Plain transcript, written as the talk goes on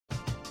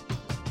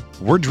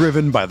We're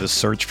driven by the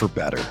search for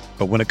better.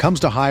 But when it comes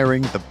to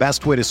hiring, the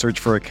best way to search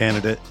for a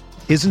candidate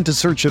isn't to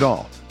search at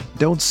all.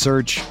 Don't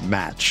search,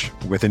 match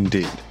with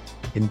Indeed.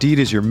 Indeed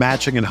is your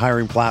matching and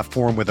hiring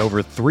platform with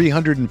over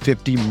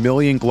 350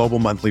 million global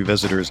monthly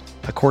visitors,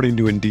 according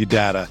to Indeed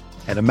data,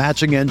 and a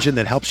matching engine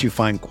that helps you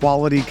find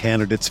quality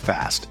candidates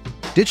fast.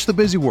 Ditch the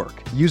busy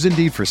work. Use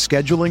Indeed for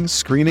scheduling,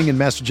 screening, and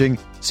messaging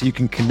so you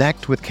can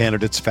connect with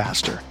candidates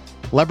faster.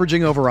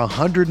 Leveraging over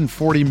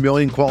 140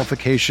 million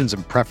qualifications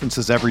and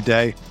preferences every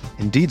day,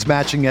 Indeed's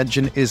matching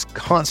engine is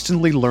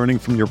constantly learning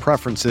from your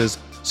preferences,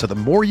 so the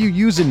more you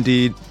use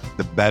Indeed,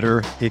 the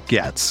better it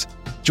gets.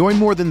 Join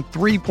more than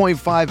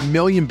 3.5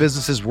 million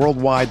businesses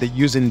worldwide that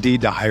use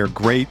Indeed to hire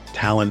great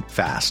talent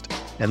fast.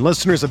 And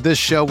listeners of this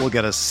show will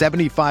get a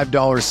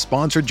 $75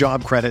 sponsored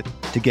job credit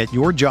to get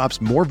your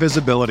jobs more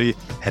visibility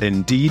at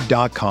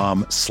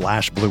Indeed.com/Blue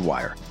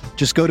Wire.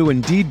 Just go to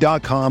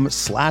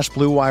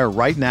Indeed.com/Blue Wire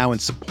right now and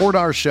support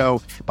our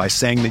show by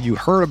saying that you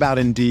heard about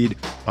Indeed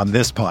on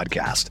this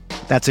podcast.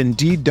 That's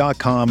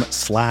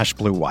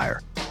Indeed.com/Blue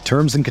Wire.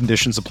 Terms and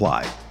conditions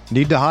apply.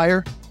 Need to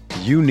hire?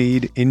 You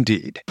need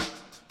Indeed.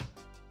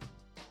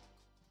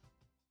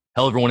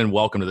 Hello, everyone, and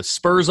welcome to the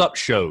Spurs Up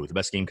Show, the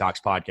best Gamecocks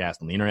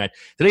podcast on the internet.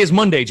 Today is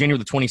Monday, January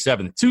the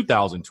 27th,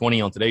 2020.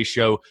 On today's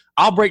show,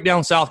 I'll break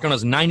down South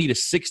Carolina's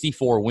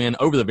 90-64 win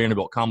over the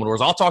Vanderbilt Commodores.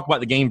 I'll talk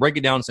about the game, break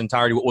it down in its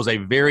entirety. What was a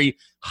very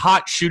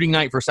hot shooting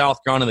night for South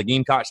Carolina, the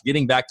Gamecocks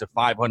getting back to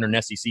 500 in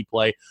SEC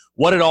play,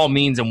 what it all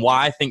means, and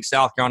why I think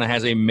South Carolina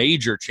has a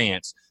major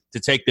chance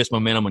to take this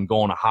momentum and go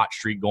on a hot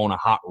streak, go on a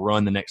hot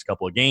run the next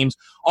couple of games.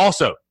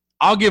 Also,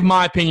 I'll give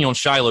my opinion on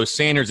Shilo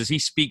Sanders as he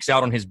speaks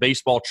out on his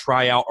baseball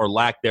tryout or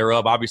lack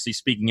thereof, obviously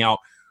speaking out,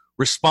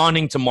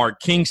 responding to Mark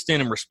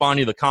Kingston and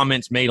responding to the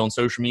comments made on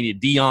social media,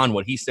 Dion,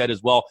 what he said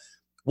as well.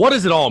 What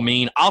does it all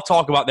mean? I'll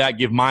talk about that,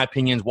 give my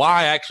opinions,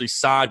 why I actually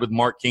side with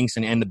Mark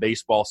Kingston and the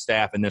baseball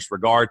staff in this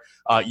regard.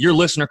 Your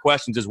listener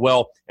questions as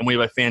well, and we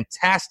have a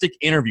fantastic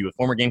interview with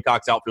former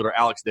Gamecocks outfielder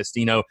Alex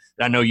Destino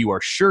that I know you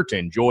are sure to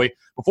enjoy.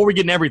 Before we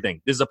get into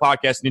everything, this is a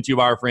podcast into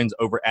our friends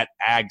over at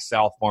Ag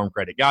South Farm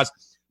Credit. Guys,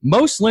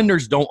 most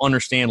lenders don't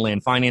understand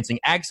land financing.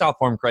 Ag South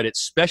Farm Credit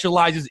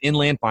specializes in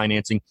land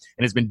financing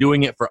and has been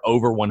doing it for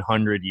over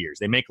 100 years.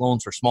 They make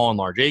loans for small and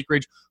large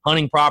acreage,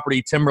 hunting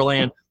property,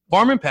 timberland,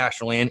 farm and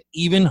pasture land,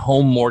 even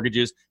home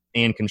mortgages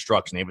and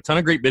construction. They have a ton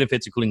of great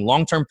benefits, including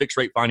long-term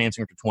fixed-rate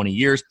financing for 20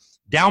 years,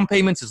 down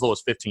payments as low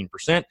as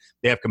 15%.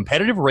 They have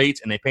competitive rates,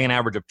 and they pay an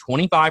average of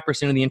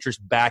 25% of the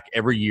interest back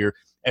every year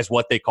as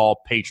what they call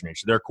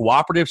patronage. They're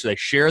cooperative, so they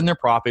share in their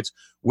profits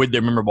with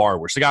their member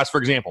borrowers. So, guys, for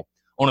example,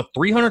 on a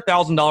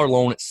 $300,000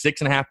 loan at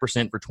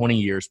 6.5% for 20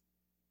 years,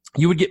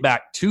 you would get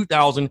back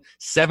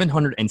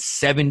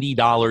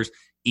 $2,770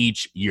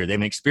 each year. They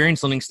have an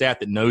experienced lending staff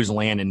that knows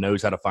land and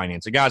knows how to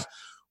finance it. Guys,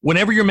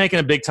 whenever you're making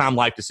a big-time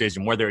life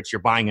decision, whether it's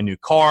you're buying a new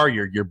car,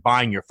 you're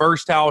buying your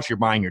first house, you're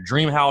buying your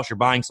dream house, you're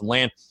buying some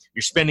land,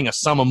 you're spending a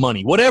sum of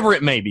money, whatever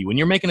it may be, when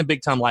you're making a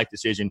big-time life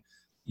decision,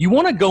 you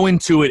want to go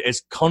into it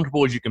as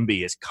comfortable as you can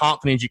be, as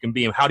confident as you can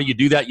be. And how do you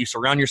do that? You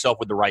surround yourself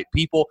with the right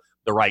people,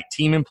 the right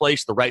team in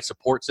place, the right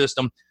support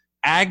system.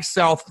 Ag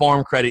South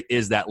Farm Credit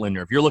is that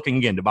lender. If you're looking,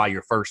 again, to buy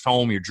your first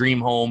home, your dream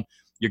home,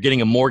 you're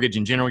getting a mortgage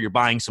in general, you're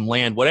buying some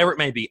land, whatever it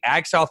may be,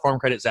 Ag South Farm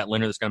Credit is that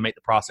lender that's going to make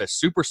the process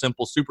super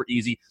simple, super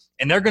easy,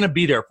 and they're going to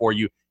be there for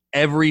you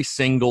every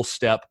single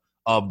step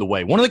of the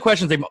way. One of the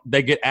questions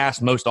they get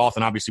asked most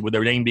often, obviously, with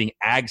their name being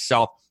Ag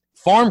South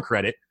Farm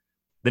Credit,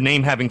 the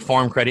name having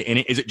farm credit in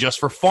it, is it just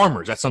for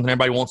farmers? That's something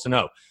everybody wants to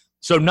know.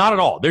 So not at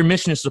all. Their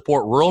mission is to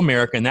support rural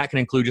America, and that can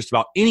include just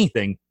about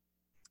anything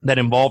that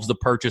involves the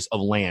purchase of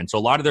land. So a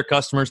lot of their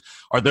customers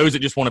are those that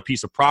just want a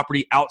piece of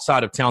property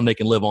outside of town they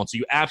can live on. So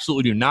you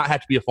absolutely do not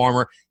have to be a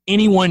farmer.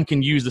 Anyone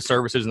can use the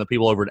services and the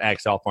people over at Ag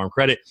South Farm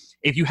Credit.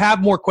 If you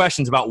have more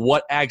questions about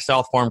what Ag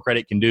South Farm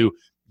Credit can do,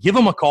 give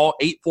them a call,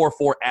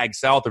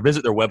 844-AG-SOUTH, or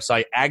visit their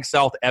website,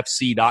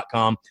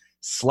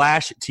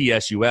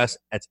 agsouthfc.com/TSUS.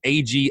 That's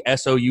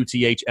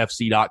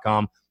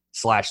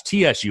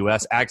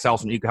AGSOUTHFC.com/TSUS. Ag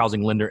South, an equal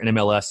housing lender,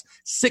 NMLS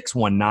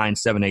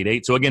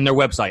 619788. So again, their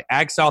website,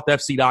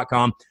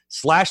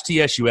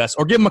 agsouthfc.com/TSUS,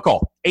 or give them a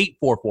call,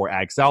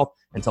 844-AG-SOUTH,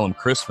 and tell them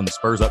Chris from the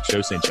Spurs Up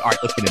Show sent you. All right,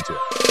 let's get into it.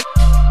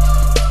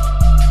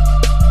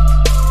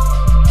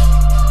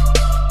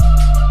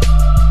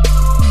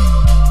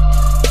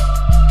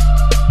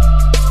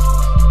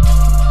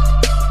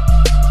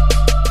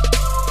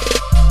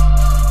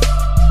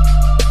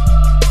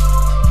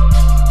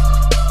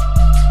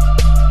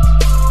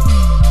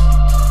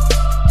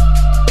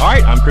 All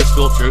right, I'm Chris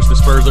Phillips, host of the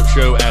Spurs Up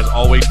Show, as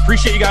always.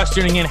 Appreciate you guys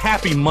tuning in.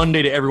 Happy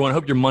Monday to everyone.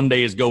 Hope your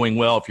Monday is going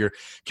well. If you're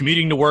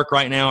commuting to work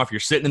right now, if you're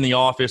sitting in the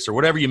office, or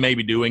whatever you may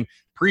be doing,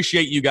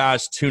 appreciate you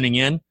guys tuning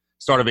in.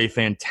 Start of a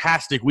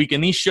fantastic week.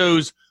 And these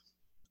shows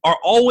are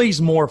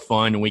always more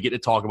fun when we get to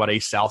talk about a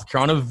South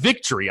Carolina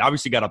victory.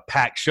 Obviously got a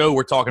packed show.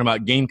 We're talking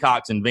about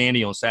Gamecocks and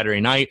Vandy on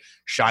Saturday night.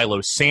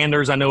 Shilo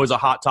Sanders, I know, is a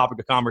hot topic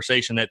of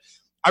conversation that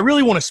I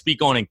really want to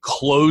speak on and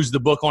close the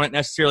book on it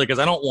necessarily, because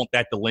I don't want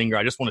that to linger.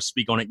 I just want to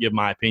speak on it, give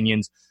my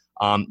opinions.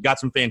 Got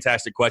some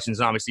fantastic questions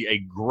and obviously a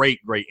great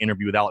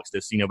interview with Alex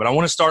Destino. But I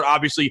want to start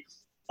obviously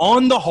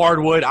on the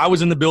hardwood. I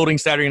was in the building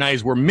Saturday night,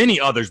 as were many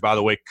others, by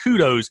the way.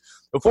 Kudos.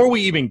 Before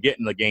we even get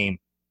in the game,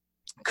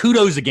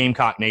 kudos to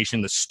Gamecock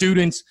Nation, the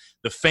students,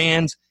 the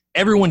fans,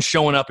 everyone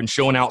showing up and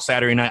showing out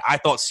Saturday night. I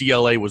thought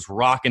CLA was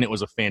rocking. It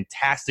was a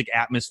fantastic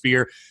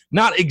atmosphere.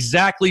 Not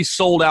exactly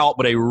sold out,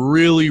 but a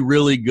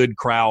really good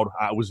crowd.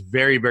 I was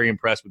very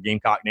impressed with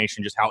Gamecock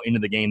Nation, just how into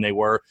the game they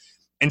were.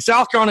 And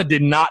South Carolina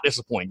did not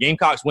disappoint.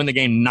 Gamecocks win the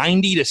game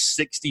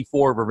 90-64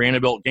 over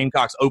Vanderbilt.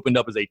 Gamecocks opened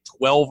up as an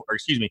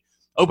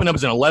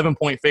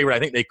 11-point favorite. I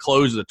think they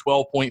closed as a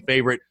 12-point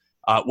favorite.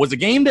 Was a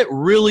game that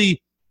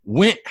really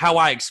went how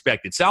I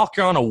expected. South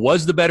Carolina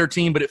was the better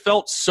team, but it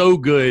felt so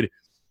good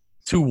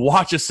to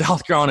watch a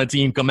South Carolina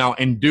team come out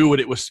and do what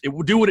it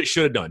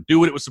should have done, do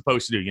what it was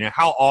supposed to do. You know,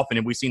 how often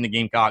have we seen the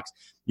Gamecocks?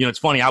 You know, it's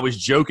funny. I was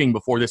joking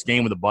before this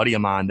game with a buddy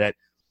of mine that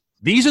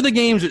these are the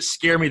games that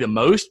scare me the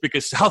most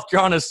because South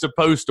Carolina is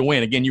supposed to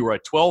win. Again, you were a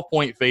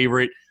 12-point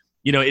favorite.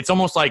 You know, it's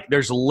almost like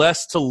there's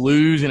less to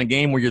lose in a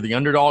game where you're the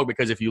underdog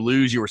because if you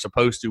lose, you were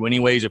supposed to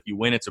anyways. If you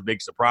win, it's a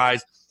big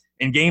surprise.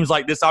 In games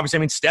like this, obviously,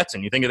 I mean,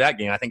 Stetson, you think of that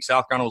game. I think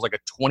South Carolina was like a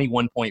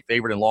 21-point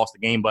favorite and lost the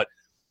game, but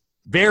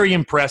very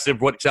impressive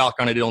what South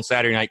Carolina did on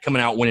Saturday night,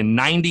 coming out winning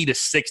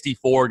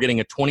 90-64, getting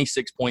a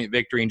 26-point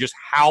victory, and just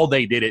how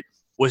they did it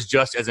was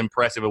just as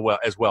impressive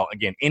as well.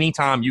 Again,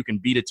 anytime you can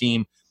beat a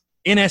team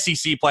in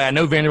SEC play, I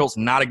know Vanderbilt's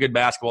not a good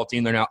basketball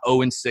team. They're now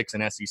 0-6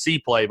 in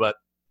SEC play, but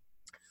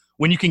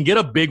when you can get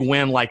a big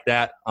win like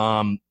that,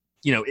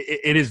 you know,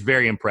 it is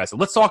very impressive.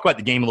 Let's talk about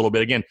the game a little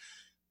bit. Again,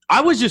 I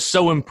was just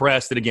so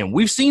impressed that, again,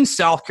 we've seen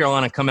South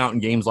Carolina come out in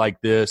games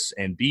like this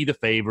and be the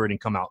favorite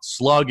and come out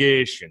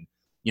sluggish and,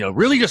 you know,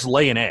 really just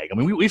lay an egg. I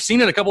mean, we've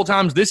seen it a couple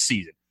times this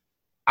season.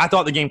 I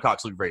thought the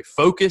Gamecocks looked very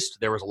focused.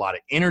 There was a lot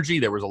of energy.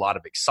 There was a lot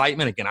of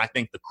excitement. Again, I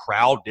think the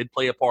crowd did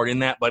play a part in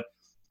that. But,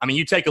 I mean,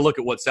 you take a look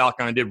at what South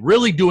Carolina did,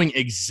 really doing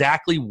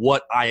exactly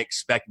what I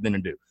expected them to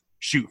do.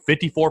 Shoot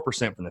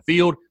 54% from the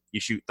field. You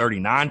shoot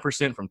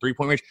 39% from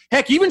three-point range.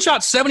 Heck, you even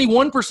shot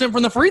 71%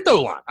 from the free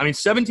throw line. I mean,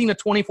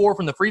 17-24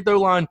 from the free throw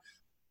line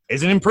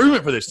is an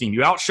improvement for this team.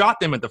 You outshot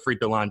them at the free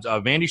throw lines.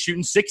 Vandy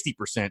shooting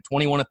 60%,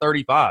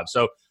 21-35.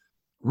 So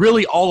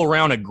really all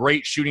around a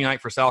great shooting night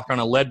for South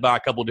Carolina, led by a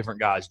couple different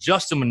guys.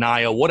 Justin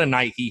Minaya, what a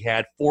night he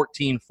had,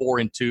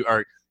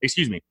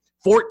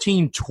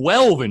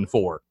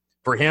 14-12-4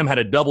 for him, had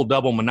a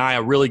double-double.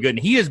 Minaya, really good. And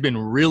he has been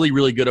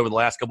really good over the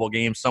last couple of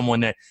games.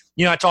 Someone that,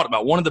 you know, I talked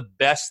about one of the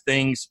best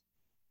things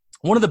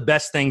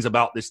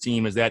about this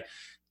team is that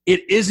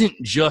it isn't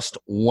just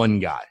one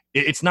guy.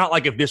 It's not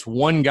like if this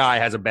one guy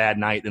has a bad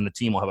night, then the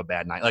team will have a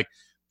bad night. Like,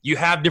 you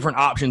have different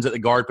options at the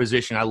guard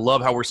position. I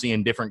love how we're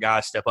seeing different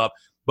guys step up.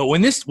 But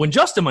when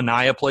Justin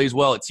Minaya plays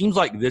well, it seems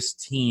like this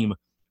team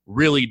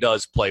really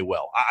does play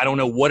well. I don't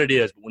know what it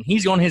is, but when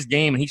he's on his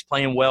game and he's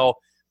playing well,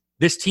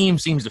 this team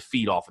seems to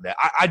feed off of that.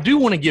 I do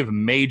want to give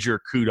major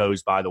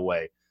kudos, by the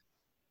way,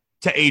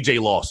 to A.J.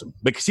 Lawson,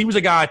 because he was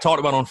a guy I talked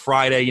about on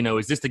Friday. You know,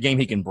 is this the game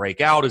he can break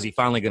out? Is he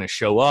finally going to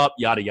show up?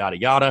 Yada, yada,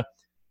 yada.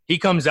 He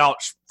comes out,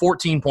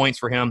 14 points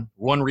for him,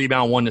 1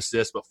 rebound, 1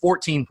 assist, but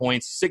 14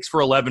 points, 6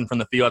 for 11 from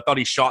the field. I thought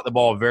he shot the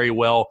ball very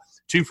well,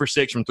 2 for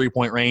 6 from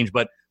three-point range,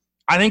 but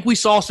I think we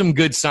saw some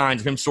good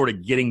signs of him sort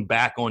of getting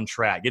back on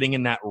track, getting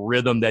in that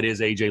rhythm that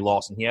is A.J.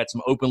 Lawson. He had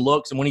some open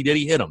looks, and when he did,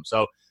 he hit them.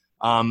 So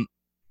I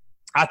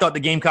thought the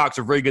Gamecocks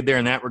are very good there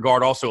in that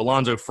regard. Also,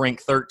 Alonzo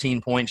Frank,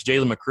 13 points.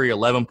 Jalen McCree,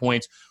 11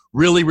 points.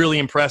 Really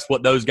impressed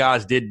what those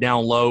guys did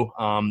down low.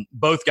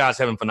 Both guys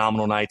having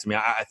phenomenal nights. I mean,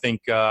 I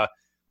think,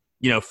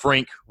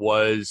 Frank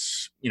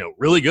was,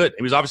 really good.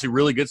 He was obviously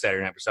really good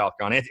Saturday night for South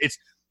Carolina.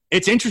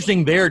 It's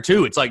interesting there,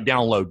 too. It's like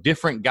down low.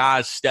 Different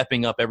guys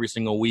stepping up every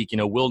single week.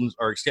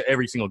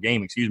 Every single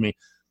game,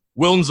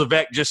 Wilton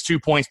Zavek, just 2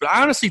 points. But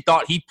I honestly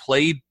thought he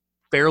played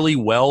fairly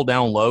well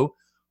down low.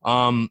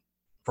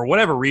 For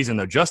whatever reason,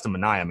 though, Justin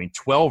Minaya,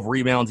 12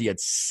 rebounds. He had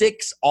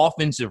 6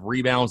 offensive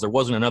rebounds. There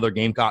wasn't another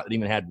Gamecock that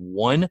even had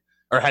one,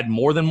 or had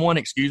more than one,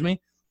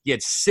 He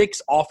had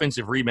 6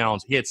 offensive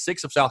rebounds. He had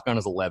 6 of South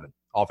Carolina's 11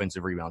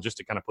 offensive rebounds, just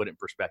to kind of put it in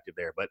perspective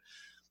there. But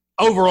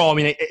overall,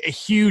 a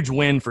huge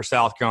win for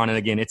South Carolina. And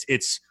again,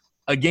 it's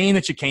a game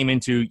that you came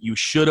into, you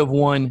should have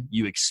won,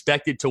 you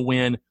expected to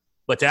win,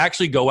 but to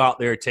actually go out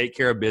there, take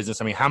care of business.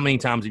 How many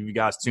times have you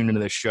guys tuned into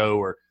this show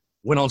or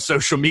went on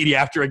social media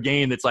after a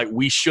game that's like,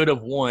 we should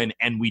have won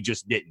and we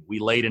just didn't. We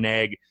laid an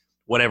egg,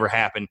 whatever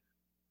happened.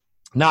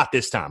 Not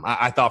this time.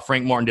 I thought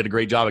Frank Martin did a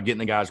great job of getting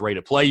the guys ready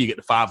to play. You get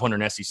to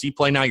 500 SEC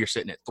play now. You're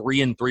sitting at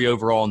 3-3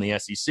 overall in the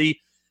SEC.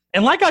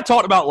 And like I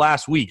talked about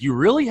last week, you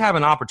really have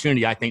an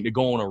opportunity, I think, to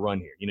go on a run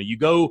here. You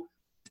go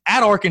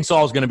at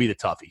Arkansas is going to be the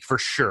toughie for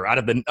sure out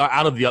of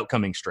the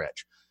upcoming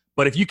stretch.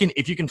 But if you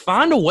can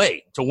find a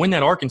way to win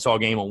that Arkansas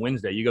game on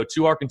Wednesday, you go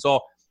to Arkansas.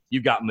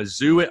 You've got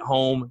Mizzou at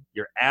home.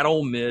 You're at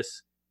Ole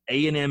Miss,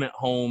 A&M at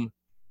home,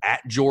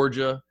 at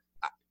Georgia.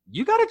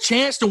 You got a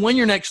chance to win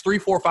your next 3,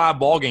 4, 5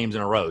 ball games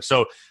in a row.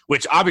 So,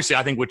 which obviously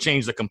I think would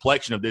change the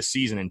complexion of this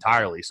season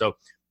entirely. So,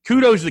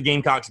 kudos to the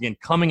Gamecocks again,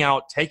 coming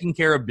out, taking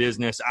care of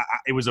business.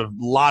 It was a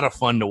lot of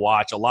fun to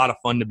watch, a lot of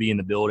fun to be in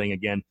the building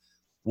again,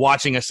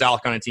 watching a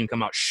South Carolina team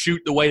come out,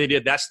 shoot the way they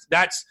did. That's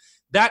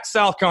that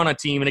South Carolina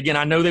team. And again,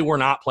 I know they were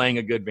not playing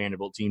a good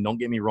Vanderbilt team. Don't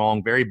get me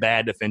wrong. Very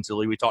bad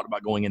defensively. We talked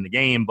about going in the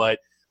game, but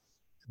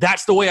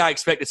that's the way I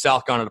expected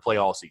South Carolina to play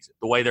all season.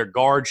 The way their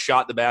guards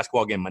shot the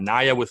basketball game.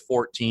 Minaya with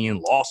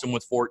 14, Lawson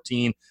with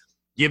 14.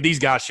 Give these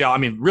guys a shot. I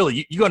mean,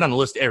 really, you go down the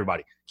list of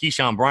everybody.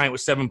 Keyshawn Bryant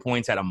with 7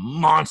 points, had a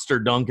monster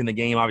dunk in the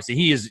game. Obviously,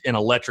 he is an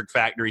electric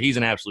factory. He's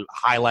an absolute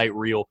highlight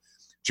reel.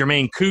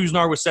 Jermaine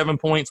Kuznar with 7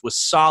 points was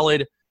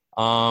solid.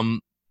 McCreary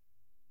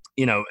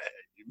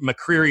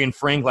and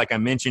Frank, like I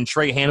mentioned.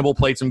 Trey Hannibal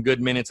played some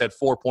good minutes, had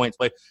 4 points.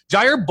 Played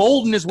Jair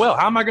Bolden as well.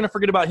 How am I going to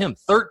forget about him?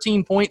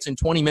 13 points in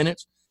 20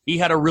 minutes. He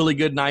had a really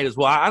good night as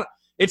well.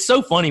 It's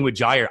so funny with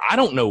Jair. I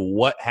don't know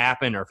what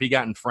happened or if he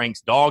got in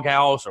Frank's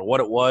doghouse or what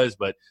it was,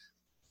 but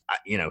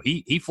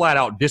he flat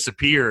out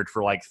disappeared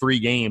for like 3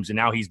 games, and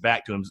now he's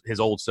back to his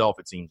old self,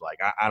 it seems like.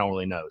 I don't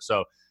really know.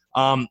 So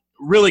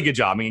really good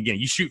job. I mean, again,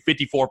 you shoot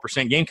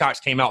 54%. Gamecocks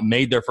came out and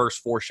made their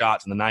first 4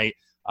 shots in the night.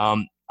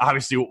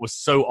 Obviously, what was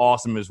so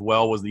awesome as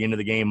well was the end of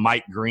the game,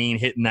 Mike Green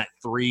hitting that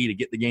 3 to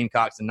get the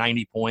Gamecocks to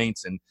 90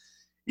 points. And,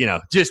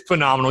 just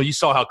phenomenal. You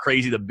saw how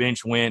crazy the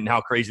bench went and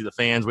how crazy the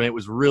fans went. It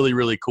was really,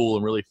 really cool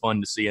and really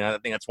fun to see. And I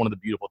think that's one of the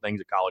beautiful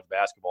things of college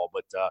basketball.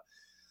 But,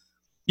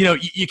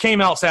 you came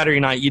out Saturday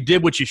night. You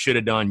did what you should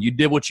have done. You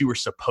did what you were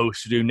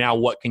supposed to do. Now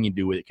what can you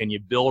do with it? Can you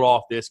build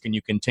off this? Can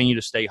you continue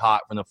to stay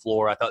hot from the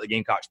floor? I thought the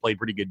Gamecocks played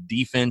pretty good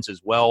defense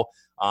as well.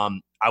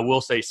 I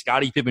will say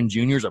Scottie Pippen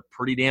Jr. is a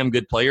pretty damn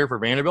good player for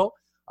Vanderbilt.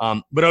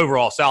 But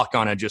overall, South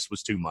Carolina just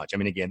was too much. I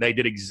mean, again, they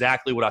did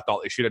exactly what I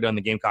thought they should have done.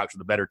 The Gamecocks were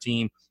the better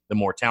team, the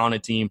more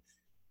talented team,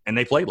 and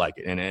they played like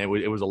it. And it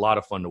was a lot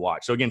of fun to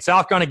watch. So, again,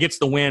 South Carolina gets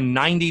the win,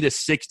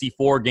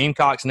 90-64.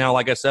 Gamecocks now,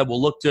 like I said,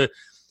 will look to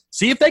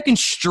see if they can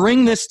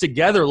string this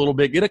together a little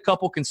bit, get a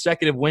couple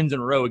consecutive wins in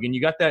a row. Again, you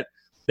got that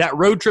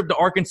road trip to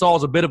Arkansas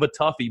is a bit of a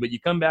toughie, but you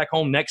come back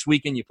home next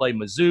weekend, you play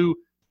Mizzou,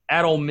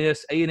 at Ole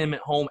Miss, A&M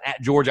at home,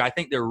 at Georgia. I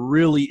think there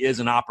really is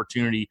an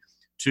opportunity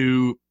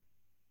to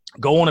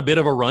go on a bit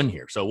of a run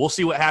here. So we'll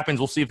see what happens.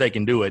 We'll see if they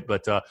can do it.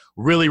 But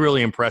really,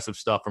 really impressive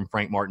stuff from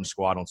Frank Martin's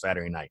squad on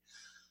Saturday night.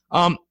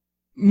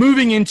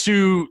 Moving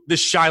into the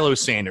Shilo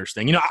Sanders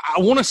thing, I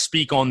want to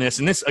speak on this.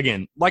 And this,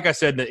 again, like I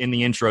said in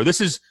the intro,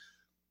 this is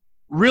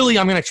really,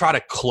 I'm going to try to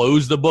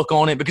close the book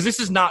on it because this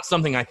is not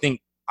something I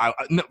think,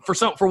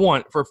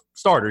 for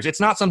starters, it's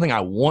not something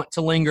I want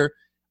to linger.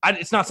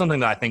 It's not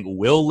something that I think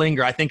will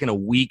linger. I think in a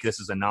week,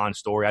 this is a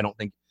non-story.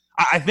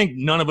 I think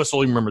none of us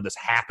will even remember this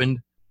happened.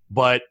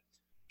 But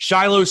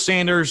Shilo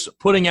Sanders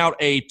putting out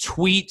a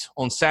tweet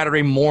on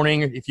Saturday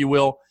morning, if you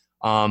will,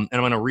 and I'm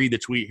going to read the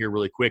tweet here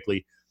really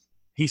quickly.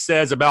 He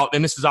says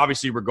and this is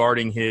obviously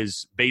regarding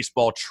his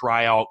baseball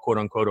tryout, quote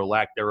unquote, or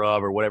lack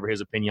thereof, or whatever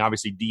his opinion.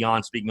 Obviously,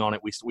 Dion speaking on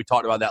it. We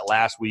talked about that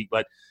last week.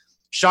 But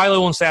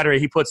Shilo on Saturday,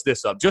 he puts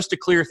this up. Just to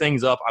clear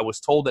things up, I was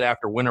told that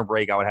after winter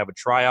break I would have a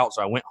tryout,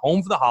 so I went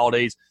home for the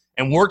holidays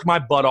and worked my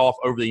butt off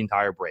over the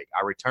entire break.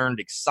 I returned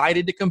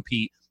excited to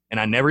compete, and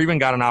I never even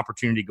got an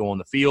opportunity to go on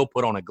the field,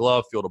 put on a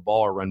glove, field a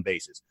ball, or run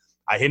bases.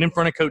 I hit in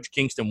front of Coach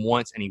Kingston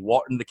once, and he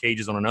walked into the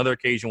cages on another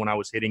occasion when I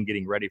was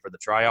getting ready for the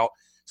tryout.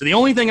 So the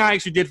only thing I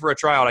actually did for a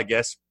tryout, I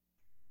guess,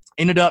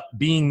 ended up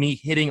being me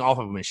hitting off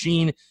of a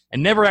machine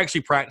and never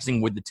actually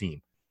practicing with the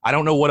team. I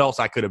don't know what else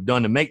I could have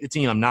done to make the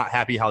team. I'm not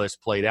happy how this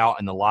played out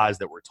and the lies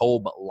that were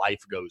told, but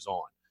life goes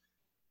on.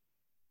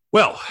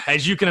 Well,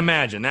 as you can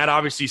imagine, that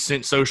obviously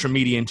sent social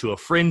media into a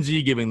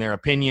frenzy, giving their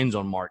opinions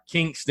on Mark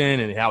Kingston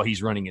and how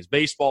he's running his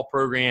baseball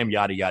program,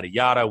 yada, yada,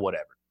 yada,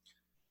 whatever.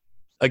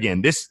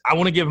 Again, I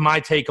want to give my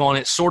take on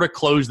it, sort of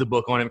close the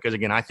book on it, because,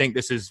 again, I think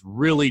this is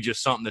really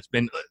just something that's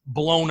been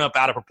blown up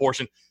out of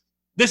proportion.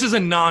 This is a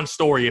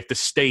non-story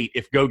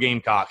if Go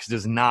Gamecocks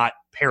does not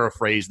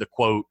paraphrase the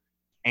quote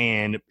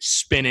and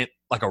spin it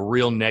like a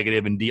real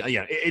negative. And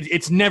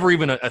it's never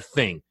even a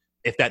thing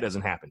if that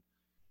doesn't happen.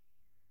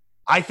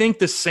 I think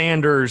the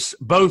Sanders,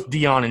 both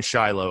Dion and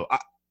Shilo,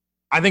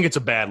 I think it's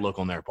a bad look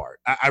on their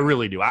part. I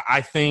really do.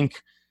 I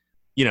think,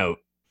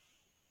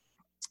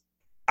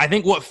 I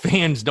think what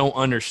fans don't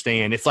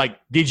understand, it's like,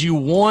 did you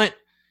want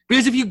 –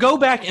 because if you go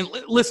back and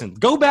listen,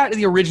 go back to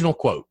the original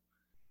quote.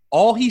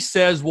 All he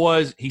says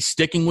was he's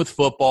sticking with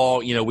football.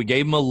 We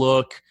gave him a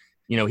look.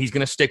 He's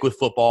going to stick with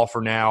football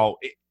for now.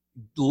 It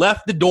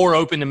left the door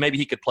open and maybe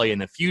he could play in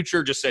the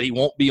future, just said he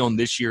won't be on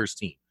this year's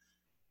team.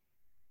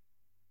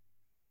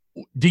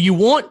 Do you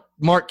want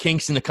Mark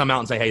Kingston to come out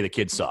and say, hey, the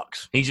kid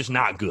sucks? He's just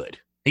not good.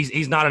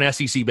 He's not an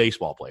SEC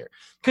baseball player.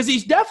 Because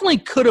he definitely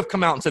could have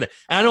come out and said that.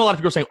 And I know a lot of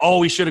people are saying,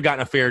 oh, he should have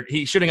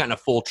gotten a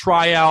full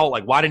tryout.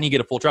 Like, why didn't he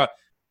get a full tryout?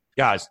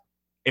 Guys,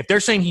 if they're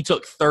saying he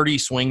took 30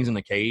 swings in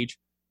the cage,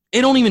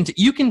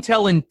 you can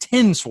tell in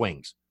 10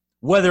 swings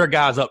whether a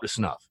guy's up to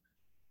snuff.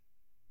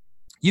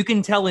 You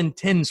can tell in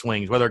 10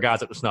 swings whether a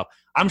guy's up to snuff.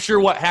 I'm sure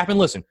what happened.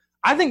 Listen,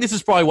 I think this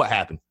is probably what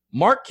happened.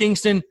 Mark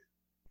Kingston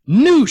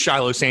knew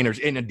Shilo Sanders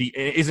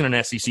isn't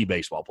an SEC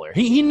baseball player.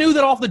 He knew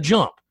that off the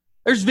jump.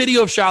 There's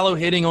video of Shilo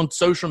hitting on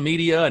social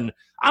media, and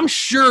I'm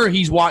sure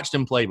he's watched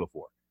him play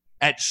before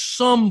at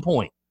some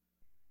point.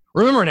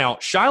 Remember now,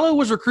 Shilo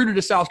was recruited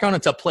to South Carolina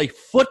to play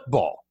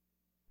football.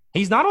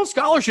 He's not on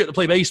scholarship to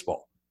play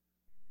baseball.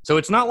 So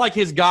it's not like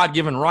his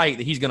God-given right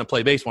that he's going to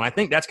play baseball. And I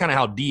think that's kind of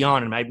how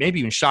Dion and maybe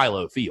even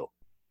Shilo feel.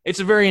 It's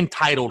a very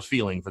entitled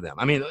feeling for them.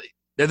 I mean,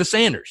 they're the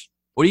Sanders.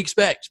 What do you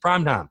expect? It's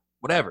prime time,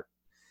 whatever.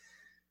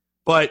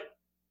 But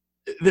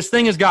this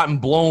thing has gotten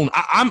blown.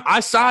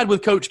 I side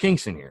with Coach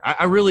Kingston here.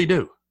 I really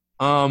do.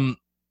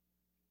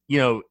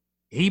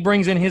 He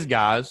brings in his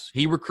guys.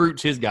 He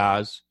recruits his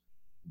guys.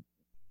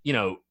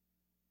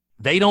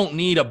 They don't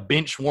need a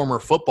bench warmer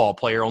football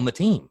player on the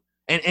team.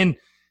 And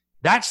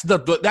that's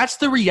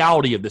the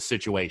reality of the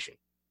situation.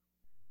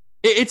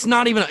 It's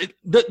not even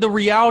the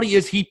reality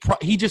is he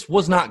just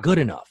was not good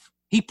enough.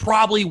 He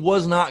probably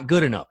was not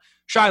good enough.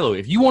 Shilo,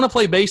 if you want to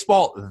play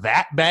baseball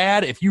that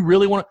bad, if you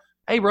really want to,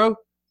 hey, bro,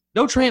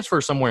 go transfer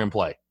somewhere and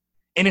play.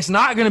 And it's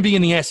not going to be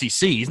in the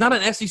SEC. He's not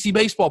an SEC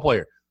baseball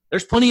player.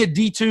 There's plenty of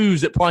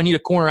D2s that probably need a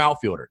corner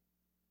outfielder.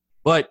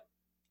 But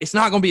it's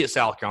not going to be at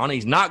South Carolina.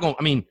 He's not going –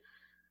 I mean,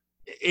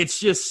 it's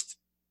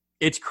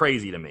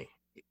crazy to me.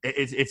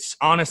 It's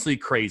honestly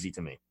crazy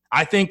to me.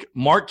 I think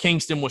Mark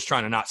Kingston was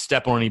trying to not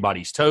step on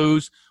anybody's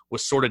toes,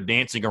 was sort of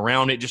dancing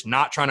around it, just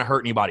not trying to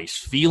hurt anybody's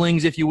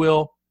feelings, if you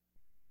will.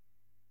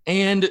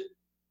 And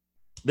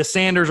the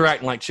Sanders are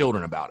acting like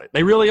children about it.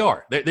 They really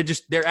are.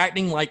 They're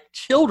acting like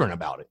children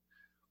about it.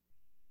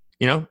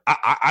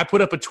 I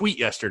put up a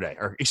tweet on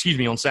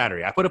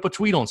Saturday. I put up a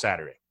tweet on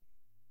Saturday,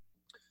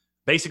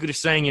 basically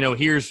just saying,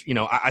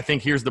 I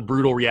think here's the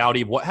brutal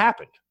reality of what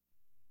happened.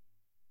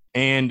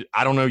 And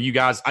I don't know, you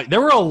guys,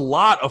 there were a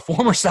lot of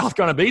former South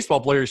Carolina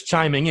baseball players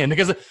chiming in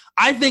because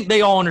I think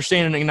they all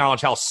understand and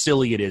acknowledge how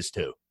silly it is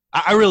too.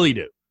 I really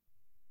do.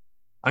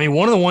 I mean,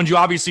 one of the ones you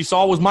obviously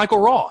saw was Michael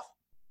Roth.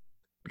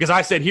 Because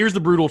I said, here's the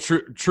brutal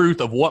truth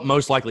of what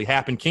most likely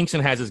happened. Kingston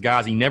has his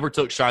guys. He never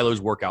took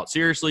Shilo's workout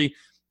seriously.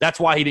 That's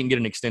why he didn't get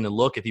an extended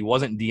look. If he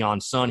wasn't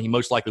Dion's son, he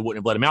most likely wouldn't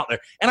have let him out there.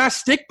 And I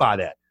stick by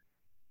that.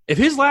 If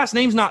his last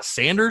name's not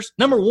Sanders,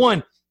 number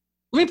one,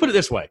 let me put it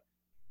this way.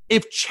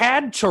 If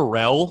Chad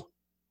Terrell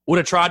would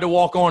have tried to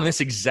walk on and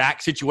this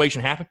exact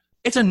situation happened,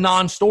 it's a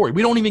non-story.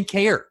 We don't even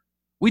care.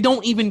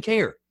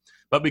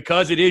 But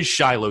because it is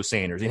Shilo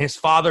Sanders and his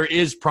father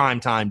is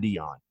primetime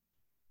Dion,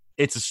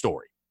 it's a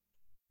story.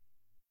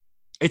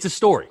 It's a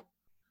story.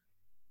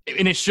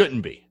 And it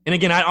shouldn't be. And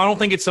again, I don't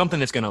think it's something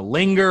that's going to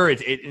linger.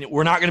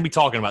 We're not going to be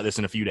talking about this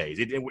in a few days.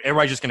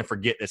 Everybody's just going to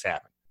forget this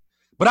happened.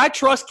 But I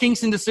trust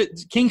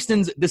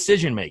Kingston's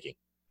decision-making.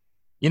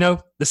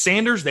 The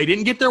Sanders, they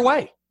didn't get their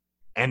way.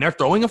 And they're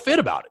throwing a fit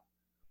about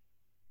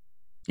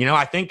it.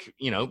 I think,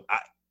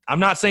 I'm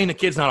not saying the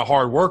kid's not a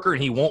hard worker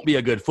and he won't be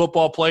a good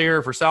football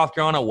player for South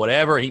Carolina,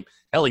 whatever. He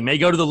may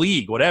go to the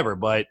league, whatever.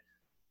 But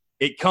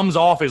it comes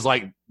off as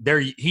like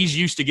he's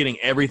used to getting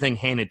everything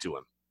handed to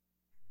him.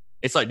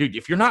 It's like, dude,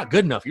 if you're not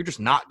good enough, you're just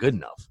not good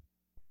enough.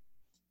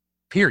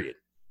 Period.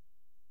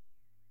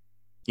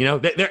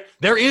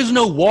 There is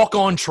no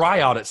walk-on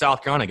tryout at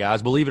South Carolina,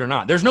 guys, believe it or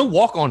not. There's no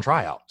walk-on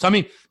tryout. So, I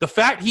mean, the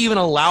fact he even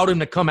allowed him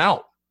to come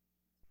out,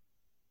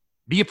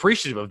 be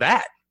appreciative of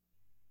that.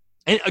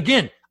 And,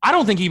 again, I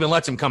don't think he even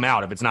lets him come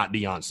out if it's not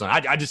Dion's son.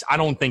 I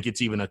don't think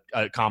it's even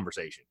a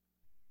conversation.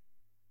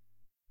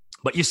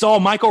 But you saw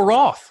Michael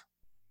Roth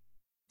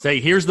say,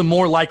 here's the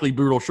more likely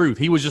brutal truth.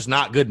 He was just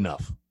not good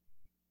enough.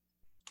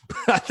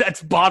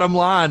 That's bottom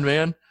line,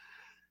 man.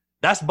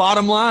 That's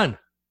bottom line.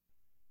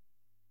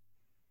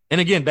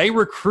 And again, they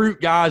recruit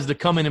guys to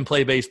come in and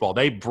play baseball.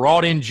 They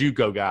brought in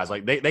JUCO guys.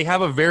 Like they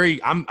have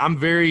I'm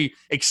very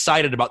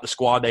excited about the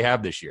squad they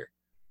have this year.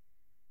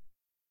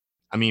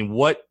 I mean,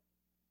 what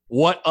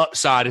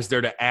upside is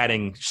there to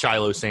adding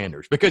Shilo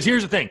Sanders? Because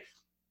here's the thing.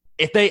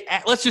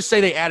 Let's just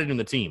say they added him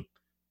to the team.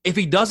 If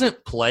he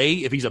doesn't play,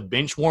 if he's a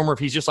bench warmer, if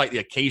he's just like the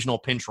occasional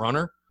pinch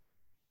runner,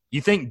 you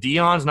think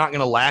Dion's not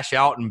going to lash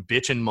out and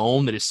bitch and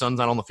moan that his son's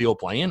not on the field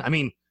playing? I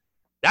mean,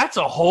 that's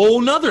a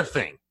whole nother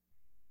thing.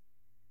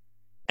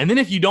 And then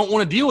if you don't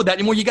want to deal with that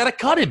anymore, you got to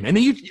cut him. And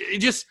then it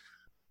just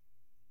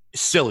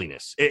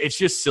silliness. It's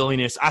just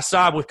silliness. I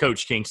side with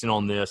Coach Kingston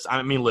on this.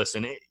 I mean,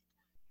 listen,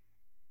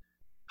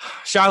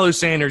 Shilo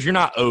Sanders, you're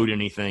not owed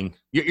anything.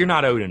 You're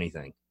not owed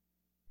anything.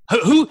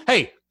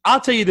 Hey,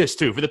 I'll tell you this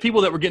too. For the people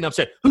that were getting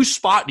upset, whose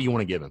spot do you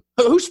want to give him?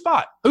 Whose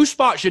spot? Whose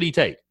spot should he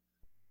take?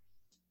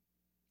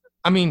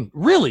 I mean,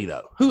 really,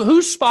 though,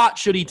 whose spot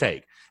should he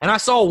take? And I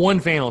saw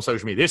one fan on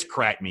social media. This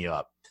cracked me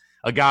up.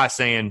 A guy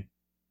saying,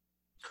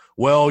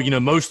 well,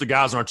 most of the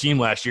guys on our team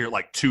last year at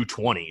like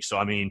 220. So,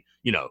 I mean,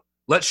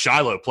 let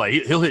Shilo play.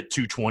 He'll hit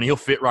 220. He'll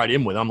fit right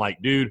in with it. I'm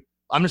like, dude,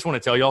 I just want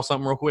to tell y'all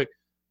something real quick.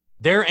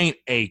 There ain't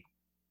a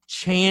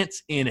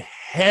chance in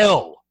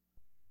hell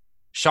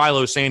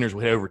Shilo Sanders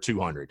would hit over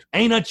 200.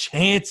 Ain't a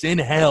chance in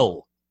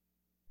hell.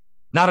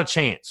 Not a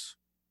chance.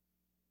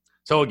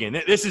 So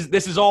again, this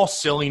is all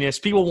silliness.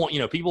 People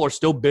people are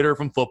still bitter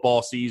from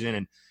football season,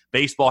 and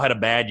baseball had a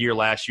bad year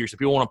last year, so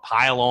people want to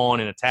pile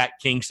on and attack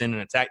Kingston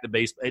and attack the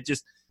baseball.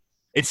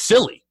 It's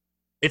silly.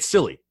 It's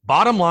silly.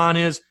 Bottom line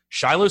is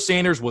Shilo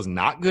Sanders was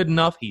not good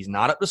enough. He's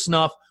not up to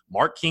snuff.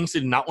 Mark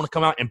Kingston did not want to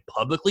come out and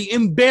publicly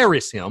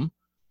embarrass him.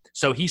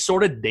 So he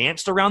sort of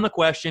danced around the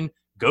question.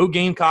 Go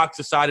Gamecocks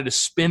decided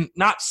to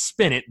not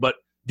spin it, but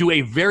do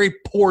a very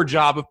poor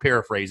job of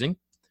paraphrasing,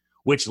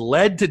 which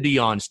led to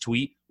Deion's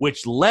tweet,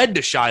 which led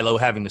to Shilo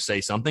having to say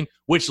something,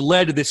 which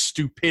led to this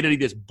stupidity,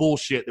 this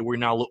bullshit that we're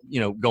now,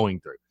 going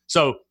through.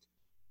 So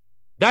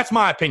that's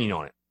my opinion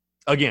on it.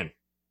 Again,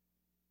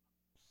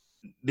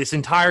 this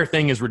entire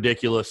thing is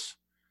ridiculous.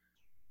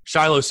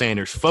 Shilo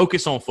Sanders,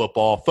 focus on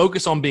football.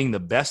 Focus on being the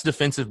best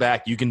defensive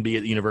back you can be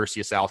at the University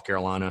of South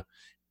Carolina.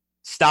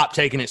 Stop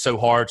taking it so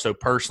hard, so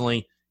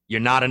personally. You're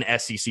not an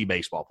SEC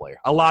baseball player.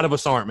 A lot of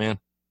us aren't, man.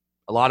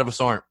 A lot of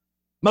us aren't.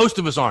 Most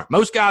of us aren't.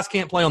 Most guys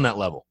can't play on that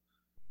level.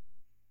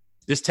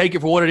 Just take it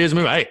for what it is.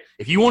 Hey,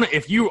 if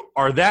you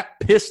are that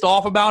pissed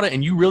off about it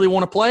and you really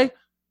want to play,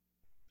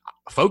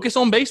 focus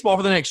on baseball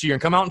for the next year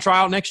and come out and try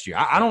out next year.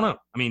 I don't know.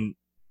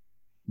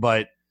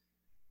 But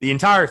the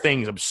entire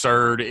thing is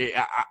absurd.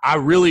 I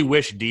really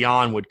wish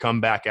Deion would come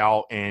back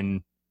out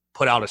and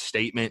put out a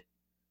statement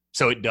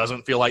so it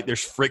doesn't feel like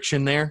there's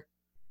friction there.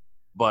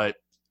 But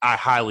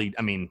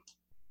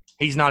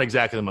he's not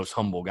exactly the most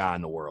humble guy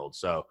in the world.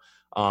 So,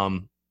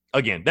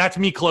 again, that's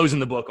me closing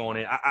the book on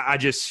it.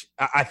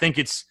 I think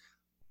it's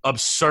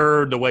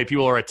absurd the way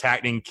people are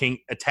attacking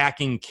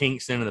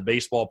Kingston and the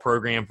baseball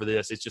program for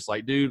this. It's just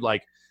like, dude,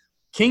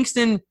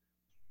 Kingston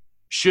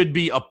should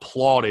be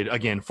applauded,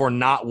 again, for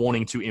not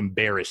wanting to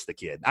embarrass the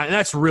kid.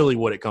 That's really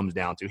what it comes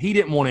down to. He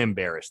didn't want to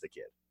embarrass the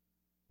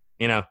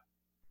kid.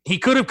 He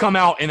could have come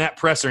out in that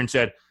presser and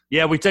said,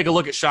 yeah, we take a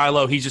look at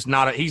Shilo. He's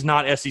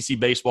not SEC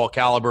baseball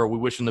caliber. We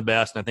wish him the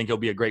best, and I think he'll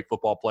be a great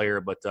football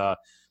player. But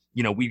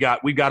we've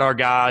got our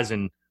guys,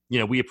 and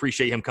we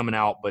appreciate him coming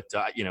out. But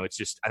it's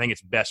just, I think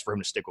it's best for him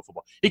to stick with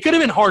football. He could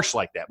have been harsh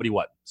like that, but he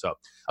wasn't. So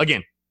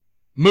again,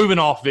 moving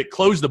off of it,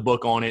 close the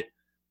book on it.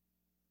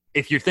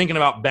 If you're thinking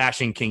about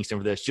bashing Kingston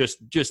for this,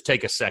 just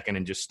take a second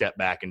and just step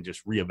back and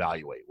just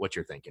reevaluate what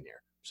you're thinking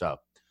here. So,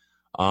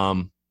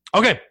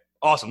 okay.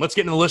 Awesome. Let's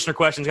get into the listener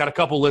questions. Got a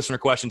couple listener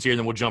questions here, and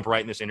then we'll jump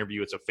right in this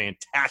interview. It's a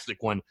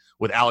fantastic one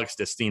with Alex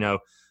Destino.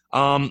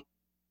 Mixhale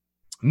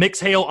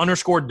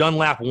 _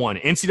 Dunlap 1.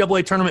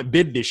 NCAA tournament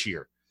bid this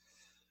year.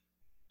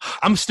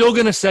 I'm still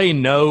going to say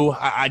no.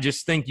 I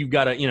just think you've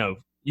got to,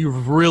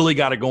 you've really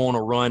got to go on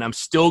a run. I'm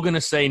still going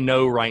to say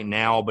no right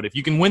now, but if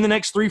you can win the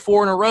next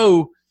 3-4 in a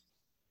row,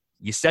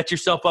 you set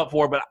yourself up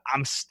for it, but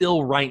I'm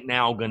still right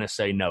now going to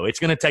say no. It's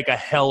going to take a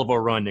hell of a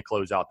run to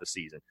close out the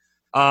season.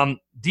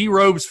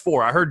 D-Robes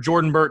 4. I heard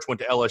Jordan Burch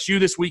went to LSU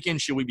this weekend.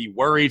 Should we be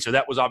worried? So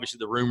that was obviously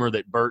the rumor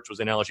that Burch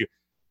was in LSU.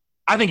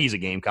 I think he's a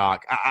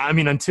Gamecock. I'm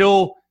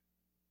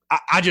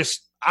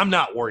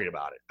not worried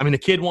about it. The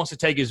kid wants to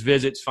take his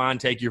visits, fine,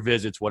 take your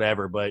visits,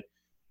 whatever. But,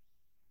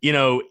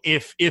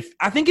 if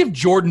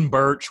Jordan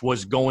Burch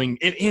was going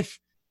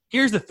 –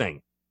 here's the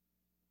thing.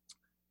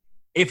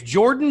 If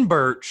Jordan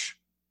Burch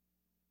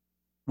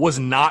was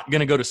not going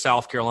to go to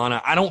South Carolina,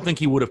 I don't think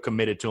he would have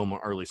committed to him on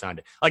early sign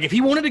day. If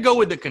he wanted to go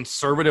with the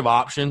conservative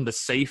option, the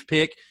safe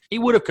pick, he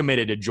would have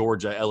committed to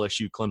Georgia,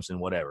 LSU, Clemson,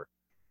 whatever.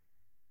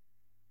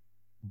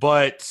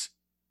 But,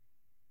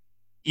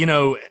 he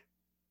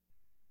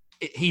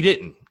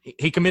didn't.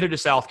 He committed to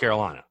South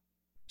Carolina.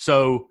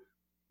 So,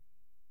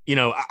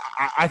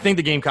 I think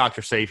the Gamecocks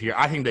are safe here.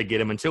 I think they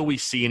get him until we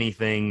see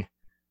anything,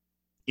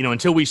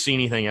 until we see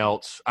anything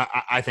else.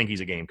 I think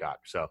he's a Gamecock.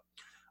 So,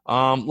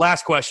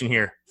 last question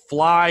here.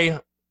 Fly.LJ.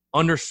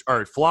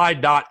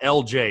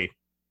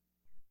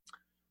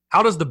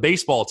 How does the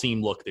baseball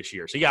team look this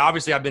year? So, yeah,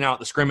 obviously I've been out at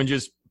the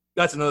scrimmages.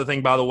 That's another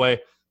thing, by the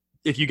way.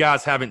 If you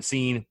guys haven't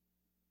seen,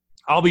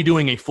 I'll be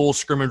doing a full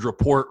scrimmage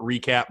report,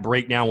 recap,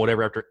 breakdown,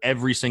 whatever, after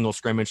every single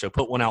scrimmage. So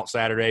put one out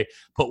Saturday,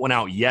 put one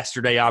out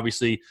yesterday,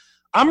 obviously.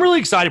 I'm really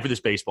excited for this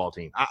baseball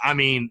team.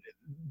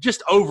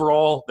 Just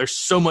overall, there's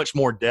so much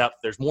more depth.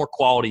 There's more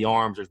quality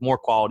arms. There's more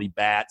quality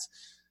bats.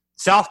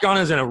 South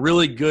Carolina's in a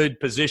really good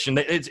position.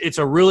 It's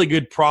a really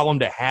good problem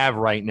to have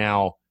right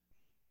now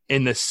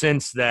in the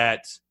sense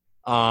that,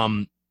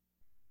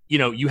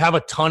 you have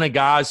a ton of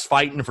guys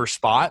fighting for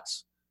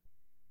spots.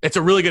 It's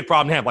a really good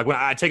problem to have. When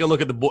I take a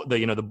look at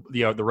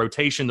the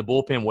rotation, the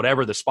bullpen,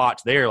 whatever the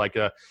spots there,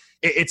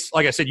 it's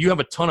like I said, you have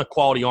a ton of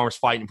quality arms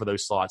fighting for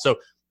those slots. So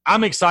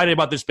I'm excited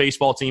about this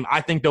baseball team. I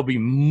think they'll be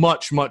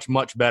much, much,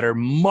 much better,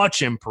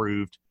 much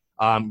improved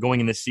going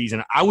in this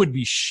season. I would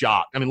be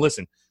shocked.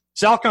 Listen,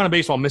 South Carolina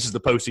baseball misses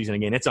the postseason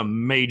again. It's a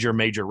major,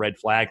 major red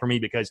flag for me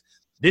because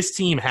this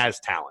team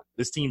has talent.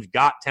 This team's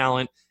got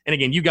talent. And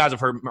again, you guys have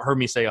heard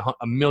me say a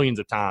millions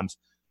of times,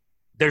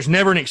 there's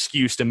never an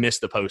excuse to miss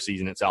the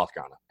postseason at South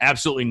Carolina.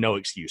 Absolutely no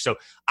excuse. So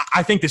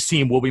I think this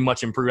team will be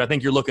much improved. I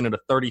think you're looking at a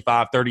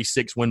 35,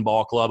 36 win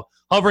ball club,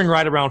 hovering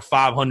right around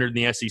 500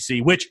 in the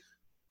SEC, which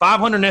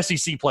 500 in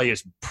SEC play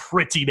is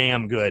pretty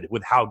damn good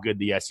with how good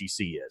the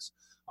SEC is.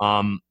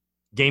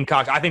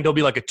 Gamecocks, I think they'll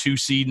be like a 2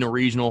 seed in a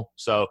regional.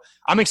 So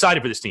I'm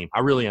excited for this team.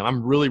 I really am.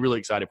 I'm really, really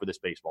excited for this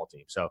baseball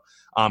team. So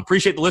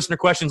appreciate the listener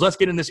questions. Let's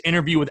get in this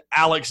interview with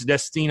Alex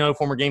Destino,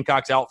 former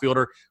Gamecocks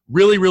outfielder.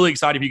 Really, really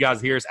excited for you guys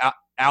to hear us.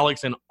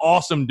 Alex, an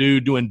awesome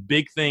dude doing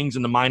big things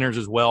in the minors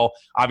as well.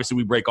 Obviously,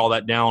 we break all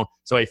that down.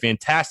 So a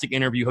fantastic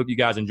interview. Hope you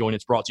guys enjoyed it.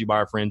 It's brought to you by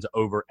our friends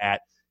over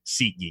at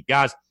SeatGeek.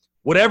 Guys,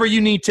 whatever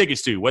you need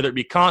tickets to, whether it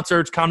be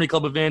concerts, comedy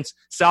club events,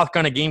 South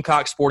Carolina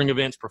Gamecock sporting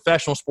events,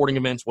 professional sporting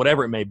events,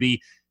 whatever it may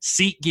be,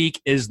 SeatGeek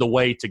is the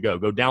way to go.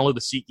 Go download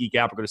the SeatGeek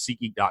app or go to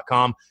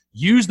SeatGeek.com.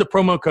 Use the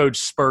promo code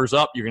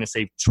SPURSUP. You're going to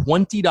save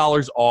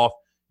 $20 off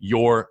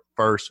your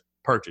first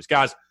purchase.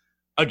 Guys,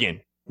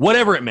 again,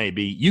 whatever it may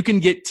be, you can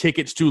get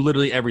tickets to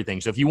literally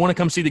everything. So if you want to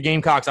come see the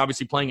Gamecocks,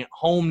 obviously playing at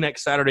home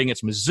next Saturday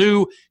against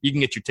Mizzou, you can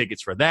get your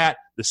tickets for that.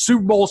 The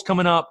Super Bowl's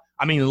coming up.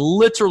 I mean,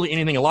 literally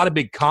anything. A lot of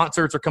big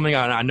concerts are coming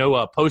out. I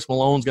know Post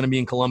Malone's going to be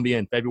in Columbia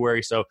in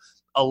February, so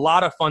a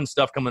lot of fun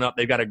stuff coming up.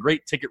 They've got a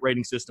great ticket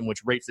rating system,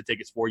 which rates the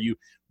tickets for you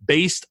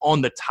based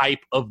on the type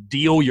of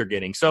deal you're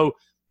getting. So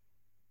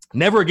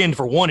never again,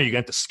 for one, are you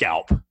going to have to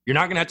scalp. You're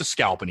not going to have to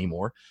scalp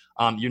anymore.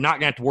 You're not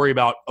going to have to worry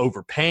about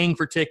overpaying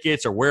for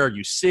tickets or where are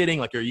you sitting.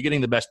 Like, are you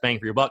getting the best bang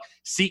for your buck?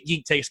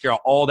 SeatGeek takes care of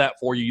all that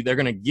for you. They're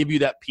going to give you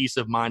that peace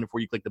of mind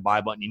before you click the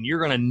buy button, and you're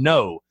going to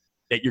know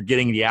that you're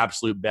getting the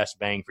absolute best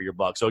bang for your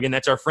buck. So, again,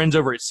 that's our friends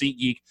over at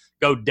SeatGeek.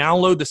 Go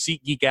download the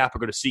SeatGeek app or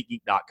go to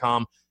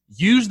SeatGeek.com.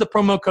 Use the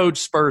promo code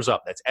SPURSUP,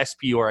 that's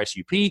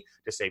SPURSUP,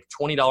 to save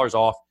 $20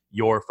 off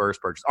your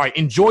first purchase. All right,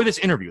 enjoy this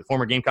interview with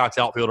former Gamecocks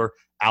outfielder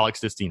Alex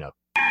Destino.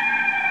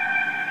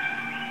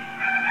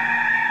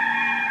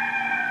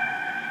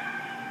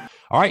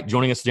 All right,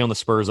 joining us today on the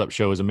Spurs Up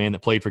Show is a man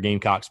that played for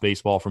Gamecocks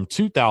baseball from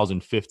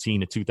 2015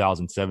 to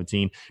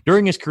 2017.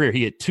 During his career,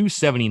 he hit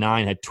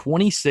 .279, had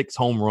 26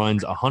 home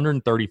runs,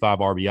 135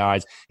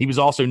 RBIs. He was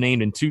also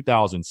named in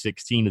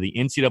 2016 to the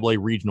NCAA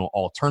Regional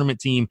All-Tournament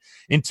team.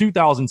 In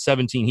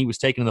 2017, he was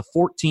taken in the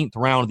 14th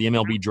round of the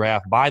MLB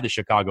draft by the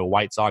Chicago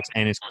White Sox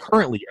and is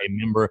currently a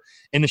member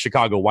in the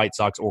Chicago White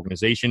Sox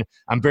organization.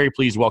 I'm very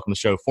pleased to welcome to the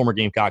show former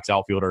Gamecocks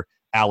outfielder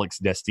Alex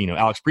Destino.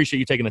 Alex, appreciate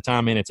you taking the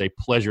time in. It's a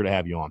pleasure to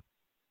have you on.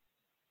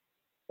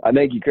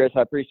 Thank you, Chris.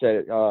 I appreciate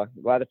it.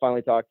 Glad to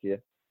finally talk to you.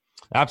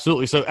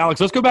 Absolutely. So, Alex,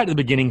 let's go back to the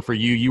beginning for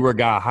you. You were a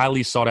guy,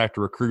 highly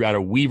sought-after recruit out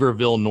of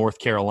Weaverville, North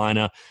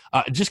Carolina.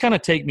 Just kind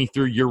of take me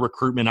through your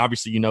recruitment.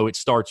 Obviously, you know, it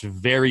starts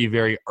very,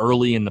 very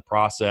early in the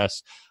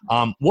process.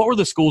 What were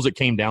the schools it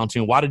came down to,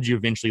 and why did you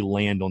eventually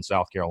land on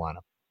South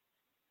Carolina?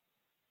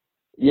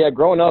 Yeah,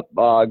 growing up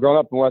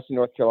in Western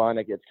North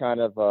Carolina, it's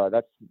kind of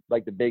that's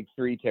like the big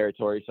three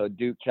territory. So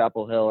Duke,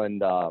 Chapel Hill,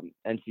 and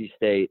NC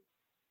State.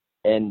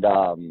 And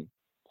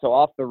so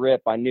off the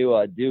rip, I knew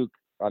Duke,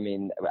 I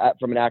mean,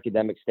 from an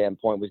academic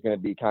standpoint, was going to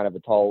be kind of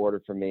a tall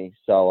order for me.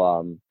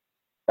 So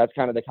that's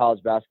kind of the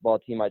college basketball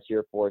team I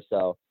cheer for.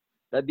 So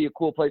that'd be a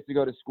cool place to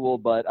go to school,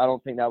 but I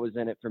don't think that was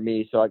in it for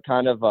me. So I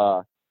kind of,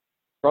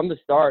 from the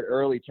start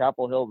early,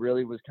 Chapel Hill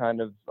really was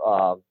kind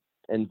of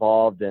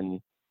involved,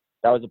 and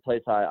that was a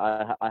place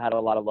I had a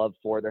lot of love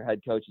for. Their head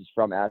coach is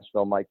from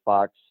Asheville, Mike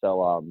Fox.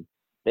 So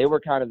they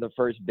were kind of the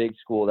first big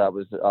school that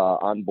was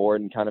on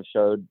board and kind of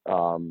showed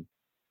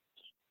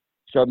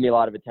me a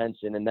lot of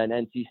attention. And then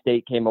NC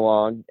State came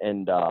along,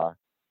 and to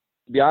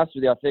be honest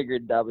with you, I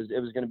figured it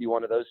was going to be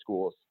one of those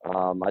schools.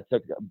 I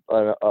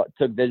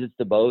took visits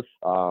to both.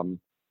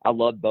 I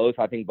loved both.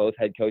 I think both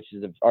head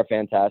coaches are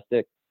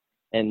fantastic.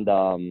 And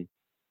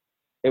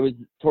it was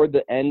toward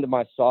the end of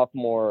my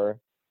sophomore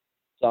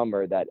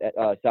summer that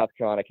South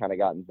Carolina kind of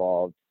got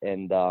involved.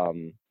 And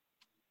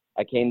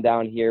I came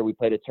down here. We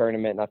played a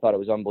tournament, and I thought it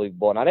was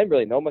unbelievable. And I didn't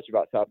really know much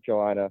about South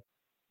Carolina.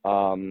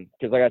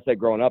 Because like I said,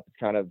 growing up, it's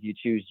kind of you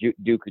choose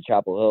Duke or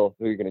Chapel Hill,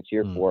 who you're going to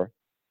cheer for.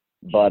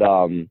 But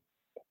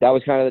that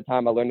was kind of the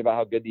time I learned about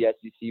how good the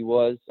SEC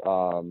was.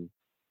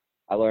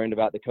 I learned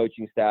about the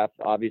coaching staff.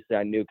 Obviously,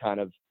 I knew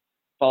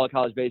followed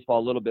college baseball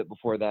a little bit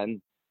before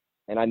then,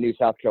 and I knew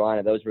South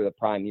Carolina. Those were the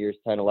prime years,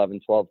 10,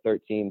 11, 12,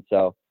 13.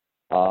 So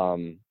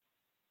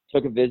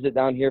took a visit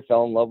down here,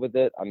 fell in love with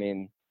it. I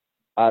mean,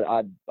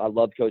 I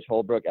loved Coach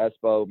Holbrook,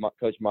 Espo,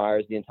 Coach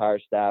Myers, the entire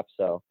staff.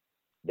 So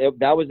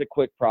that was a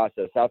quick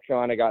process. South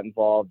Carolina got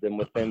involved, and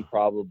within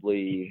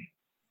probably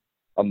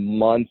a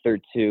month or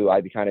two,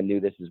 I kind of knew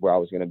this is where I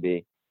was going to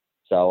be.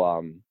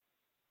 So,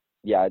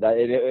 yeah,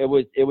 it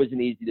was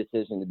an easy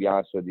decision, to be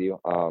honest with you.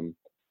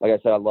 Like I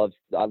said, I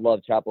love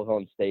Chapel Hill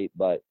and State,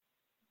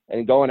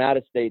 and going out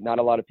of state, not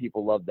a lot of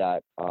people love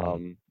that.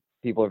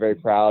 People are very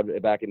proud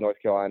back in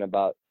North Carolina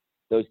about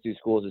those two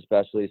schools,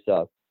 especially.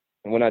 So,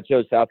 and when I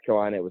chose South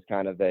Carolina, it was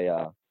kind of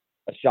a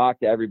shock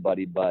to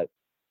everybody, but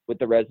with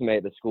the resume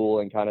of the school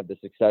and kind of the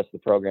success the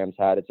program's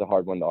had, it's a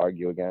hard one to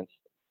argue against.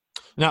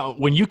 Now,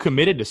 when you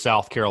committed to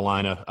South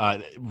Carolina,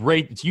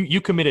 you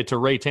committed to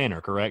Ray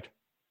Tanner, correct?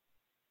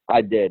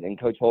 I did, and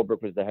Coach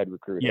Holbrook was the head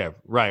recruiter. Yeah,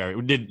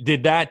 right.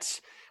 Did that,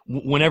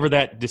 whenever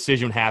that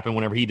decision happened,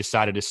 whenever he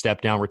decided to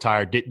step down,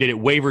 retire, did it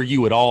waver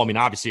you at all? I mean,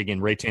 obviously,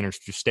 again, Ray Tanner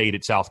stayed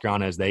at South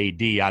Carolina as the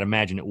AD. I'd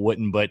imagine it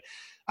wouldn't, but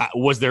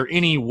was there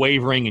any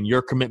wavering in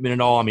your commitment at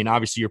all? I mean,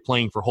 obviously you're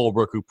playing for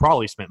Holbrook, who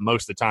probably spent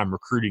most of the time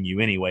recruiting you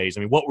anyways.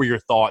 I mean, what were your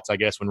thoughts, I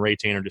guess, when Ray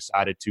Tanner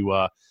decided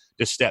to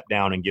step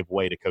down and give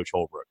way to Coach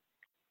Holbrook?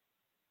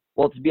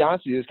 Well, to be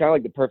honest with you, it was kind of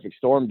like the perfect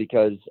storm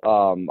because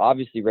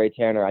obviously Ray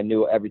Tanner, I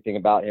knew everything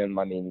about him.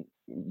 I mean,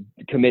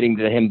 committing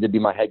to him to be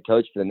my head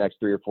coach for the next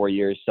 3 or 4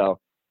 years. So,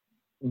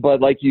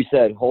 but like you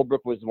said,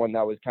 Holbrook was the one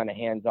that was kind of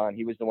hands-on.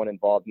 He was the one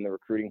involved in the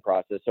recruiting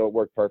process, so it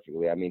worked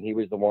perfectly. I mean, he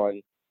was the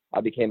one I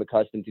became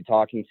accustomed to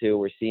talking to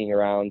or seeing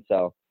around.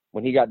 So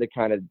when he got to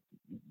kind of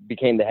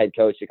became the head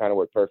coach, it kind of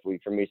worked perfectly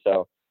for me.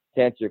 So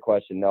to answer your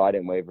question, no, I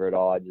didn't waver at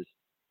all. It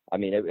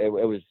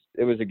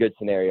was a good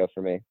scenario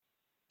for me.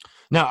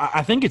 Now,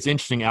 I think it's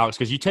interesting, Alex,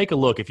 because you take a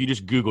look, if you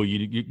just Google,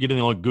 you get in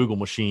the old Google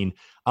machine,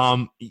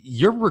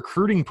 your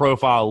recruiting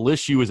profile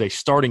lists you as a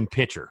starting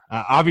pitcher.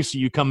 Obviously,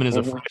 you come in as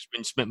a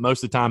freshman, spent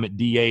most of the time at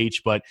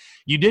DH, but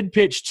you did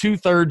pitch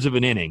 2/3 of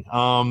an inning.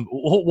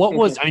 What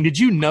was, I mean, did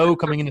you know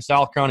coming into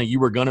South Carolina you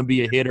were going to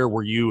be a hitter?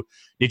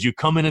 Did you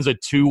come in as a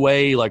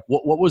two-way? Like,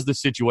 what was the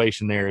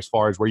situation there as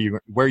far as where you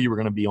were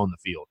going to be on the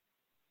field?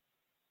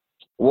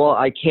 Well,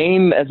 I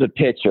came as a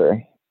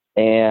pitcher,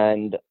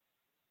 and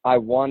I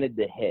wanted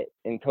to hit,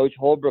 and Coach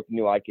Holbrook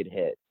knew I could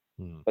hit,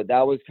 but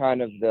that was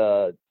kind of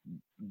the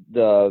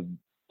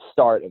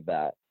start of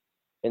that.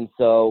 And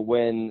so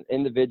when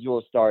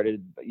individuals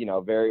started,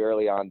 very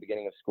early on,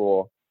 beginning of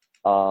school,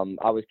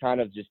 I was kind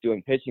of just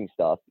doing pitching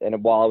stuff. And I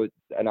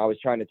was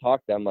trying to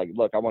talk to them like,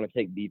 look, I want to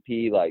take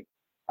BP. Like,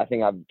 I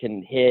think I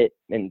can hit,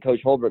 and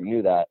Coach Holbrook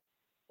knew that.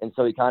 And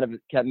so he kind of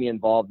kept me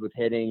involved with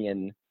hitting,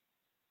 and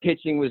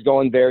pitching was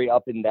going very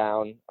up and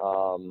down.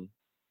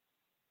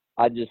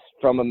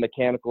 From a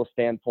mechanical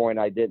standpoint,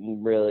 I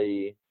didn't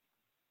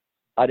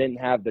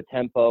have the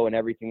tempo and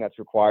everything that's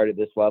required at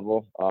this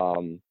level.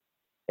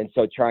 And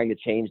so trying to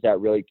change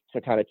that really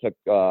kind of took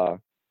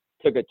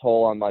a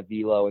toll on my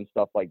velo and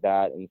stuff like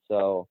that. And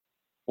so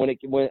when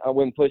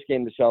push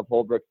came to shove,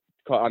 Holbrook,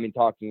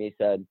 talked to me,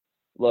 said,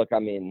 look,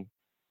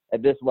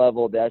 at this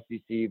level, the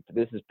SEC,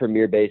 this is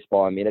premier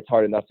baseball. It's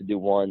hard enough to do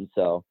one.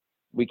 So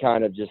we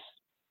kind of just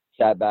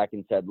sat back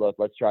and said, look,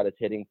 let's try this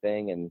hitting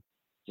thing, and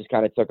just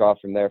kind of took off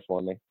from there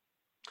for me.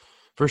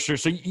 For sure.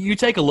 So you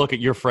take a look at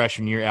your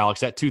freshman year, Alex,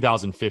 that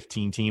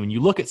 2015 team, and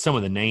you look at some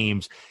of the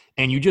names,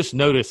 and you just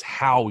notice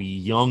how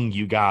young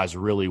you guys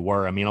really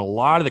were. A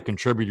lot of the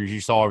contributors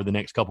you saw over the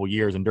next couple of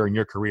years and during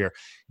your career,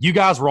 you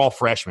guys were all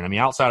freshmen.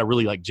 Outside of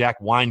really like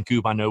Jack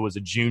Weinkoop, I know was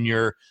a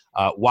junior.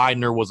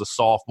 Widener was a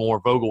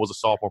sophomore. Vogel was a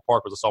sophomore.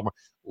 Park was a sophomore.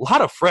 A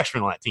lot of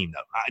freshmen on that team,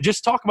 though.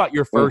 Just talk about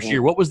your first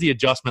year. What was the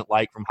adjustment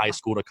like from high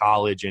school to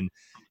college? And,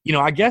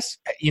 I guess,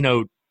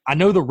 I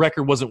know the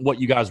record wasn't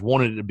what you guys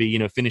wanted it to be,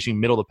 finishing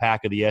middle of the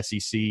pack of the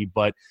SEC,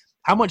 but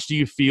how much do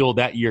you feel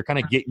that year kind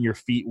of getting your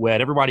feet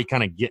wet, everybody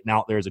kind of getting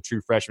out there as a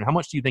true freshman, how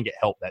much do you think it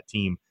helped that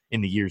team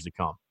in the years to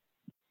come?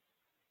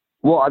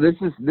 Well, this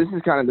is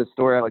kind of the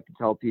story I like to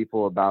tell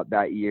people about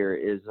that year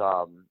is,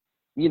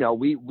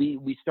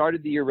 we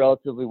started the year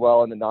relatively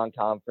well in the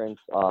non-conference,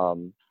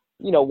 won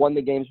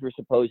the games we were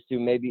supposed to,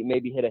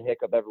 maybe hit a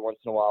hiccup every once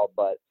in a while,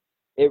 but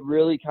it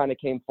really kind of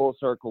came full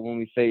circle when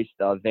we faced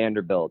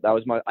Vanderbilt.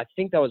 I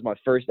think that was my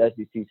first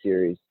SEC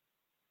series.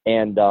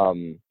 And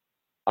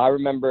I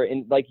remember,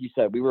 like you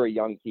said, we were a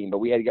young team, but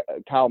we had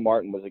Kyle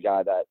Martin was a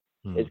guy that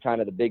is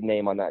kind of the big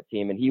name on that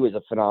team, and he was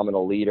a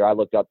phenomenal leader. I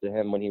looked up to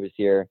him when he was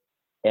here.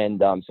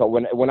 And so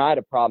when I had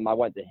a problem, I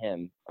went to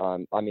him.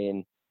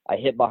 I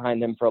hit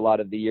behind him for a lot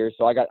of the year,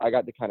 so I got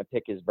to kind of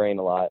pick his brain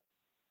a lot.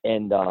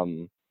 And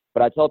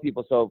but I tell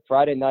people, so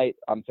Friday night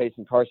I'm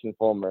facing Carson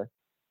Fulmer,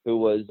 who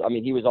was,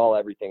 he was all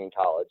everything in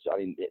college.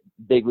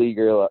 Big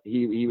leaguer.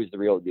 He was the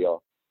real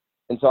deal.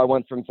 And so I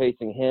went from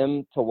facing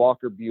him to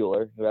Walker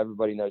Buehler, who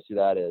everybody knows who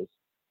that is,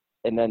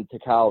 and then to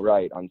Kyle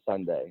Wright on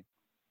Sunday,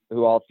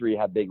 who all three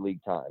have big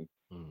league time.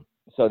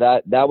 So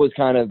that was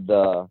kind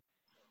of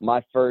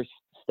my first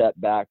step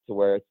back to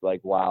where it's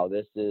like, wow,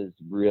 this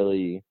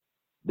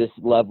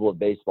level of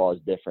baseball is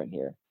different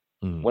here.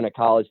 When a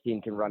college team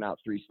can run out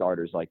 3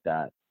 starters like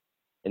that.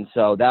 And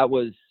so that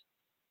was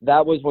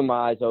when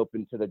my eyes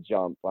opened to the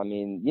jump.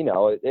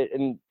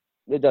 It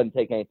doesn't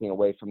take anything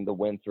away from the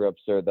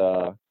Winthrops or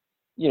the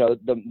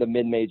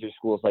mid-major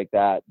schools like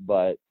that.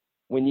 But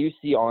when you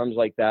see arms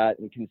like that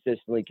and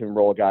consistently can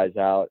roll guys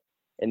out,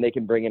 and they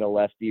can bring in a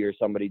lefty or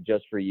somebody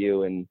just for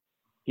you, and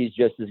he's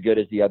just as good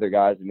as the other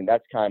guys.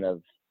 That's kind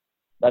of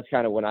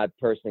when I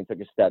personally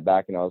took a step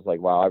back, and I was like,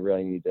 wow, I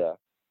really need to.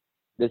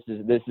 This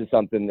is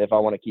something. If I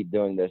want to keep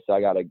doing this, I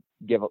got to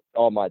give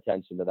all my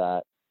attention to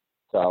that.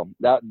 So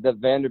the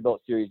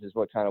Vanderbilt series is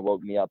what kind of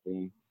woke me up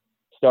and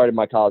started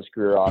my college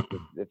career off,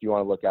 if you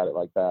want to look at it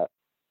like that.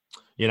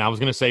 I was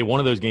going to say,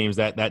 one of those games,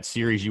 that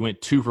series, you went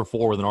 2 for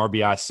 4 with an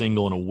RBI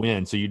single and a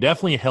win. So you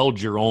definitely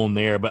held your own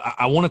there. But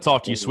I want to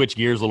talk to you, switch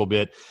gears a little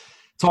bit,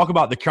 talk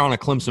about the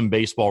Carolina-Clemson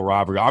baseball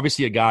rivalry.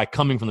 Obviously a guy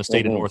coming from the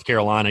state of North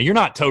Carolina. You're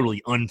not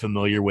totally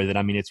unfamiliar with it.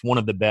 It's one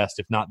of the best,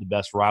 if not the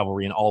best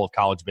rivalry in all of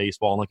college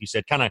baseball. And like you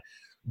said, kind of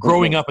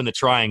growing up in the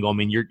triangle,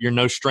 you're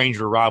no stranger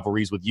to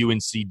rivalries with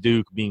UNC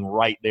Duke being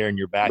right there in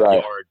your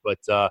backyard. Right.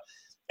 But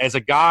as a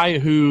guy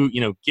who,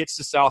 gets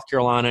to South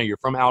Carolina, you're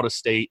from out of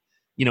state,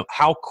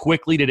 how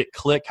quickly did it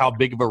click, how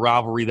big of a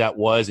rivalry that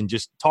was, and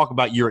just talk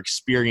about your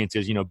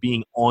experiences,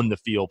 being on the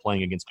field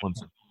playing against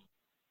Clemson.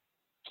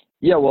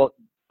 Yeah, well,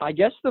 I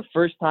guess the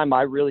first time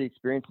I really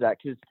experienced that,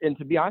 and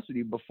to be honest with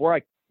you, before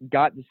I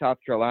got to South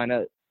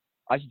Carolina,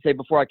 I should say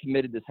before I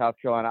committed to South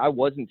Carolina, I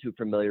wasn't too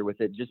familiar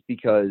with it just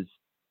because,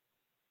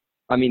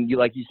 I mean,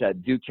 like you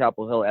said, Duke,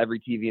 Chapel Hill, every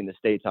TV in the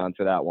State's on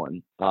for that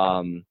one.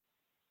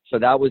 So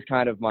that was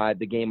kind of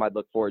the game I'd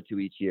look forward to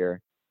each year.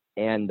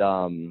 And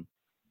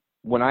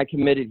when I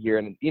committed here,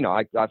 and, you know,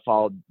 I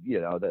followed,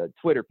 you know, the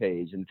Twitter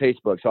page and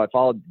Facebook, so I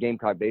followed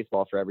Gamecock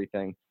baseball for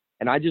everything.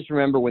 And I just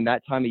remember when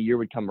that time of year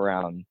would come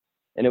around,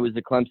 and it was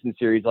the Clemson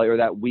series, like, or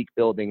that week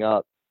building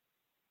up,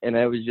 and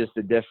it was just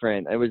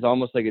it was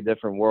almost like a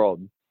different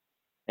world.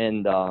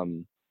 And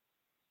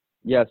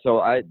yeah, so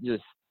I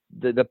just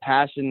the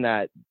passion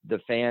that the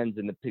fans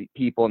and the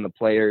people and the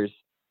players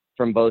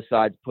from both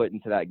sides put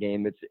into that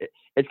game,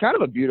 it's kind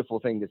of a beautiful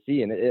thing to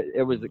see, and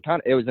it was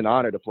an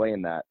honor to play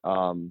in that.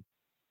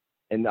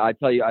 And I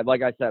tell you,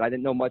 like I said, I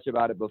didn't know much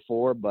about it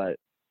before, but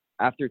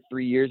after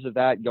 3 years of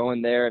that,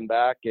 going there and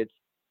back, you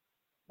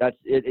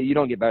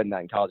don't get better than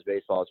that in college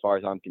baseball, as far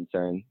as I'm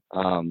concerned.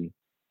 And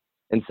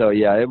so,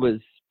 yeah, it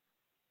was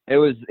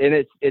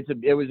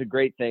a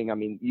great thing. I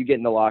mean, you get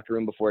in the locker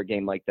room before a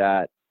game like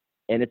that,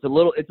 and it's a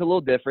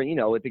little different, you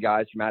know, with the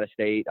guys from out of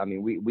state. I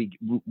mean,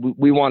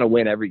 we want to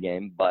win every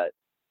game, but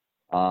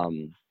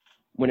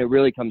when it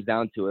really comes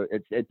down to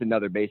it, it's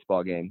another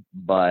baseball game.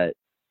 But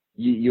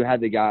you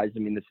had the guys. I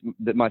mean,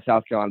 my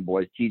South Carolina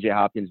boys, T.J.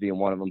 Hopkins being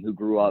one of them, who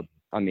grew up,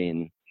 I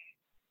mean,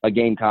 a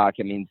Gamecock.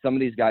 I mean, some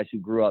of these guys who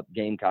grew up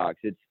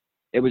Gamecocks,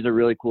 it was a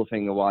really cool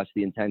thing to watch,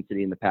 the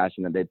intensity and the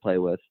passion that they play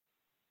with.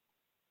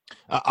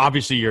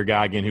 Obviously, you're a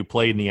guy, again, who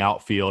played in the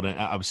outfield, and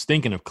I was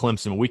thinking of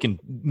Clemson. We can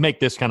make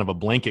this kind of a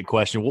blanket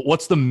question.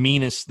 What's the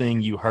meanest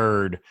thing you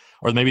heard,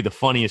 or maybe the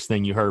funniest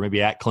thing you heard,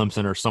 maybe at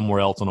Clemson or somewhere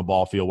else on a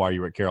ball field while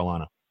you were at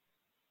Carolina?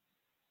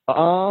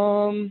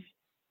 I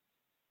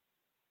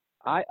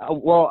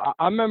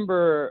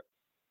remember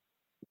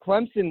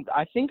Clemson.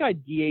 I think I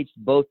DH'd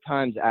both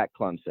times at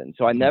Clemson,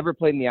 so I never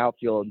played in the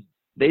outfield.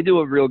 They do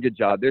a real good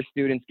job. Their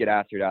students get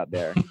after it out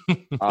there. They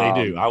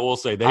do. I will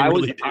say they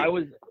really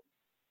do.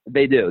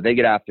 They do. They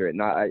get after it,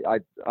 and I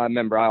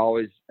remember I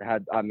always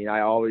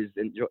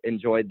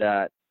enjoyed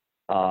that.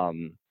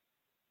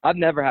 I've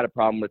never had a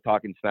problem with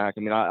talking smack.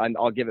 I mean,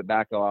 I'll give it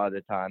back a lot of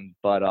the time,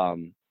 but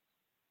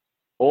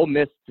Ole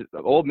Miss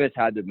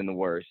had to have been the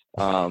worst.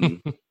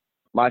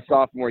 My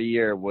sophomore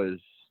year was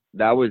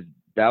a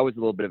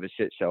little bit of a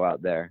shit show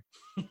out there.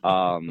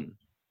 Dom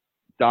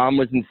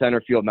was in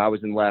center field and I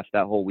was in left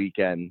that whole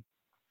weekend,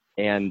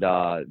 and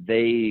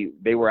they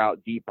were out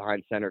deep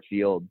behind center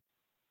field.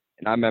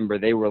 And I remember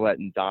they were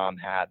letting Dom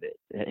have it,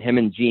 him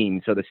and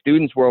Gene. So the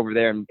students were over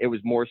there, and it was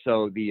more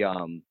so the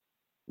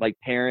like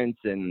parents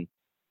and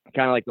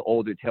kind of like the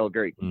older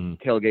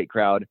tailgate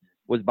crowd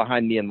was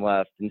behind me and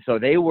left. And so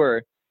they'd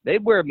wear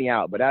me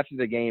out. But after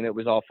the game, it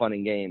was all fun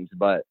and games.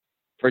 But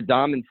for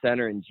Dom in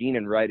center and Gene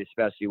and right,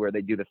 especially, where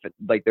they do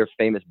their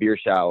famous beer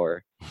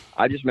shower,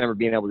 I just remember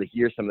being able to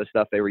hear some of the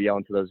stuff they were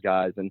yelling to those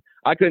guys. And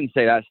I couldn't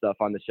say that stuff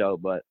on the show,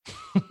 but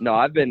no,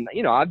 I've been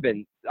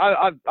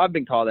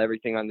called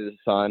everything under the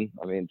sun.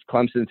 I mean,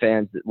 Clemson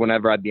fans,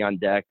 whenever I'd be on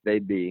deck,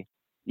 they'd be,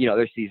 you know,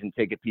 their season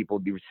ticket people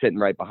would be sitting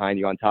right behind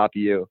you, on top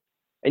of you,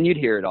 and you'd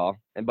hear it all.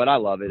 But I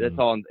love it. It's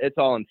all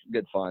in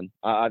good fun.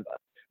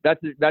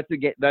 That's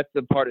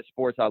the part of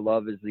sports I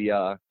love, is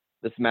the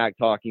smack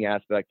talking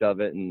aspect of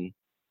it. And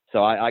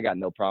so I got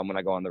no problem when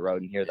I go on the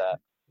road and hear that.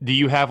 Do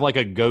you have like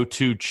a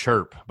go-to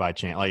chirp by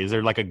chance? Like, is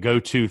there like a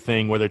go-to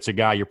thing, whether it's a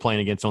guy you're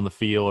playing against on the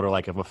field or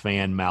like if a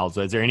fan mouths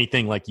it? Is there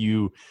anything like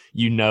you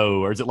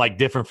know, or is it like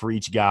different for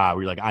each guy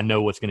where you're like, I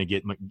know what's going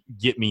to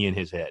get me in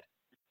his head?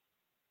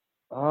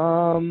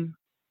 Not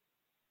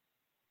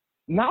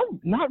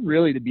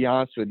really, to be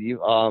honest with you.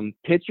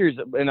 Pitchers,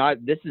 and I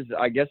would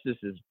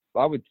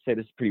say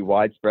this is pretty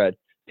widespread.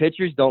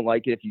 Pitchers don't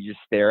like it if you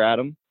just stare at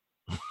them.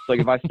 So like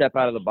if I step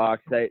out of the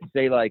box,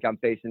 say like I'm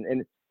facing,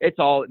 and it's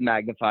all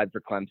magnified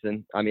for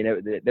Clemson. I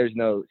mean, there's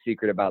no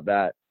secret about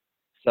that.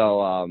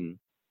 So,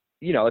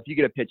 you know, if you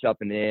get a pitch up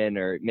and in,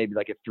 or maybe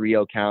like a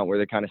 3-0 count where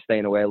they're kind of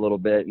staying away a little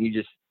bit, and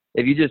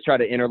if you just try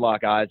to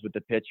interlock eyes with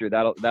the pitcher,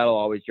 that'll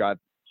always drive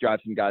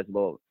some guys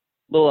a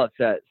little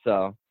upset.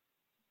 So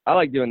I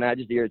like doing that,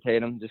 just to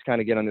irritate them, just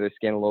kind of get under their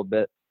skin a little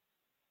bit.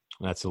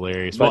 That's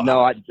hilarious. But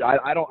no, I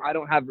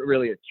don't have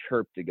really a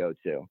chirp to go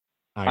to.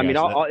 I mean,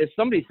 if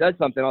somebody says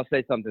something, I'll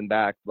say something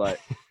back, but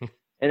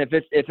and if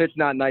it's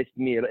not nice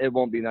to me, it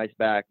won't be nice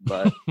back.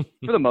 But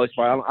for the most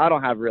part, I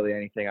don't have really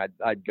anything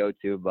I'd go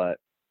to. But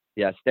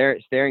yeah,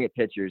 staring at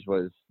pitchers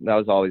was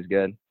always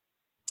good.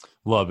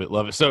 Love it.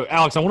 So,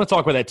 Alex, I want to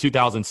talk about that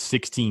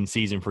 2016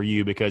 season for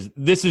you, because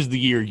this is the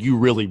year you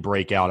really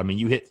break out. I mean,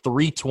 you hit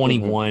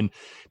 321,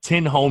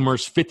 10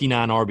 homers,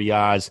 59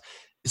 RBIs.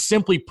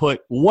 Simply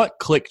put, what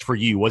clicked for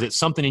you? Was it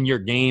something in your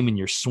game and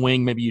your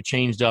swing maybe you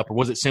changed up, or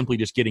was it simply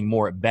just getting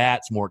more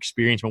at-bats, more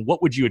experience? I mean,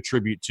 what would you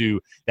attribute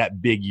to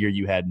that big year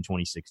you had in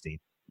 2016?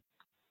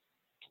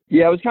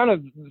 Yeah, it was kind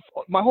of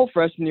 – my whole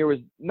freshman year was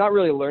not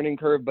really a learning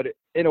curve, but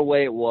in a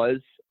way it was.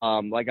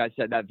 Like I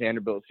said, that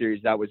Vanderbilt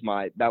series, that was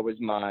my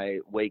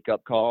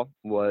wake-up call.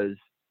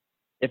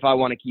 if I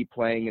want to keep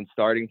playing and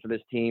starting for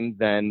this team,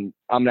 then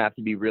I'm going to have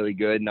to be really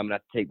good, and I'm going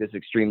to have to take this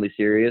extremely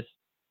serious.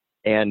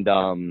 And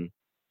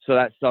so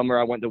that summer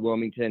I went to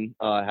Wilmington,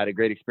 had a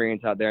great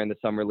experience out there in the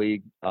summer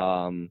league.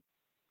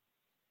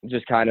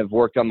 Just kind of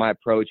worked on my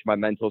approach, my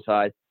mental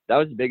side. That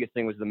was the biggest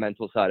thing, was the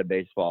mental side of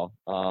baseball.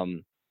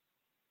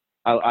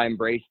 I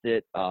embraced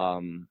it.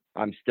 I'm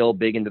still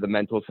big into the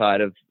mental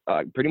side of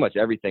pretty much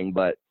everything,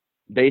 but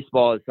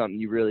baseball is something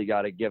you really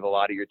got to give a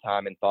lot of your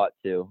time and thought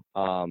to.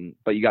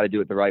 But you got to do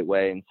it the right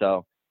way. And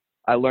so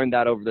I learned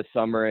that over the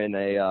summer in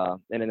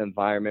an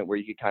environment where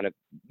you could kind of,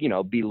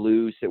 be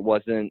loose. It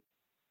wasn't,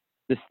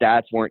 the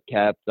stats weren't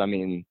kept. I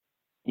mean,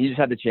 you just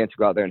had the chance to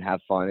go out there and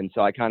have fun. And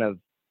so I kind of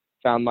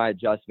found my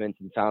adjustments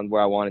and found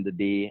where I wanted to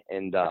be,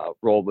 and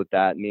rolled with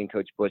that. Me and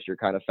Coach Busher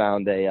kind of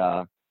found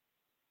a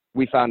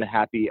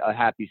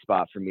happy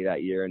spot for me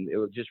that year, and it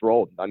was just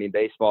rolled. I mean,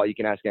 baseball, you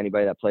can ask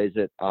anybody that plays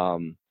it.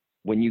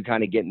 When you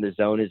kind of get in the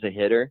zone as a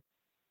hitter,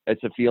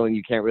 it's a feeling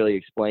you can't really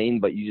explain,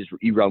 but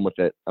you run with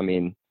it. I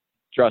mean,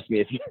 trust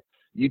me, if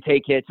you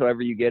take hits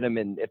however you get them,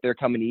 and if they're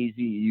coming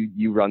easy,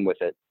 you run with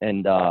it.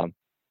 And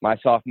my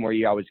sophomore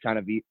year, I was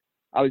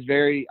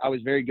very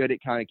good at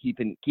kind of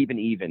keeping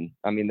even.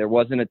 I mean, there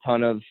wasn't a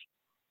ton of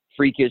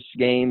freakish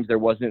games. There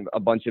wasn't a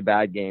bunch of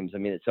bad games. I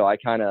mean, so I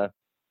kind of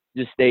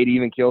just stayed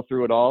even keel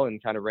through it all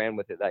and kind of ran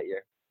with it that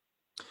year.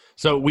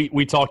 So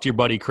we talked to your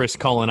buddy Chris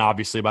Cullen,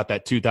 obviously, about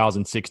that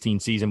 2016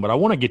 season, but I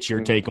want to get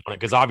your take on it,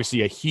 because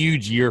obviously a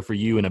huge year for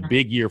you and a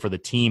big year for the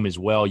team as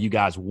well. You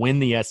guys win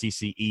the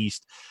SEC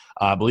East.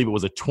 I believe it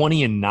was a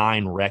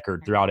 20-9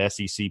 record throughout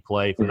SEC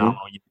play.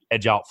 Phenomenal. You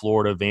edge out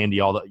Florida,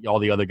 Vandy, all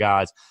the other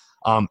guys.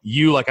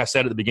 You, like I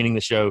said at the beginning of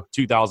the show,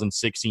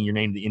 2016, you're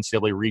named the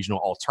NCAA Regional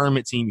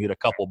All-Tournament team. You hit a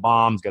couple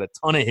bombs, got a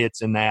ton of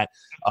hits in that,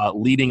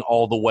 leading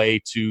all the way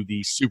to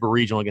the Super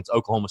Regional against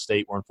Oklahoma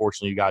State, where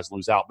unfortunately you guys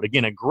lose out. But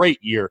again, a great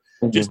year.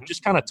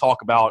 Just kind of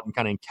talk about and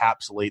kind of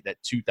encapsulate that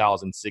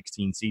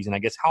 2016 season. I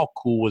guess, how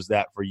cool was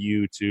that for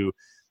you to,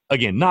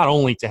 again, not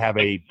only to have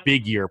a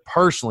big year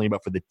personally,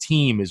 but for the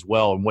team as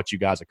well, and what you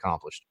guys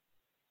accomplished?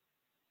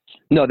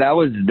 No, that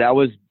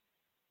was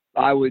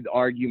I would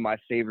argue my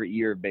favorite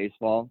year of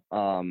baseball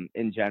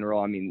in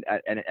general. I mean,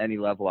 at any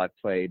level I've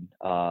played.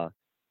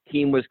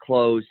 Team was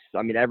close.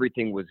 I mean,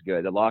 everything was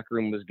good. The locker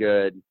room was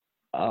good.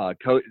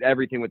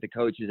 Everything with the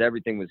coaches,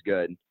 everything was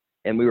good.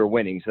 And we were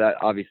winning, so that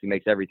obviously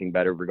makes everything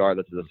better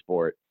regardless of the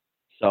sport.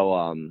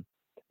 So,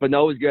 but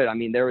no, it was good. I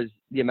mean, there was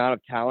the amount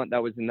of talent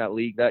that was in that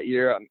league that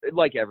year,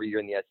 like every year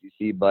in the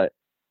SEC, but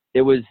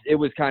it was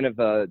kind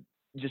of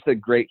just a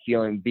great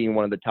feeling being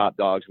one of the top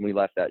dogs when we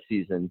left that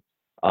season.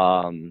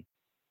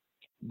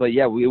 But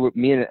yeah,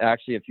 me and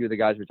actually a few of the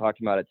guys were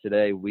talking about it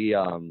today.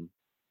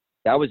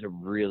 That was a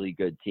really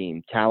good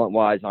team,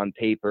 talent-wise, on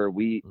paper.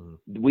 We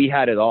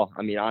had it all.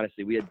 I mean,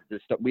 honestly, we had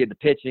the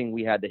pitching,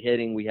 we had the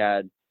hitting, we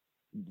had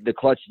the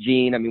clutch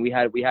gene. I mean, we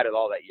had it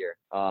all that year.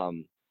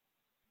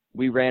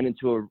 We ran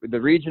into the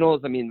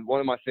regionals. I mean,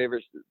 one of my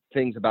favorite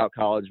things about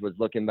college was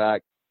looking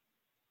back,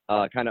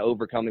 kind of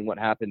overcoming what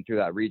happened through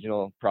that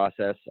regional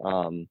process,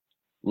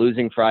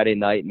 losing Friday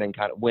night and then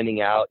kind of winning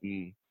out.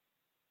 And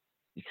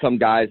some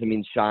guys, I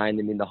mean, shined.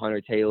 I mean, the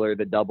Hunter Taylor,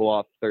 the double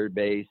off third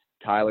base,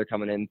 Tyler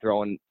coming in,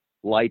 throwing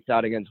lights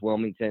out against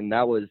Wilmington.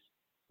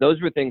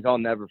 Those were things I'll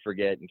never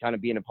forget, and kind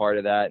of being a part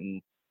of that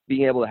and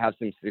being able to have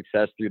some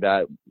success through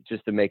that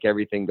just to make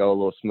everything go a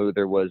little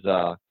smoother was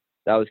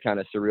that was kind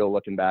of surreal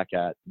looking back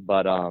at.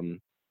 But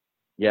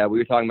yeah, we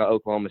were talking about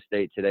Oklahoma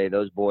State today.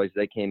 Those boys,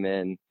 they came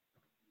in.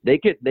 They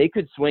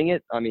could swing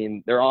it. I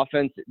mean, their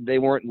offense, they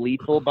weren't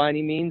lethal by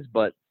any means,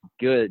 but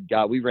good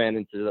God, we ran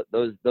into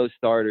those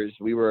starters.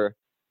 We were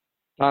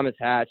Thomas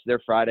Hatch, their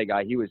Friday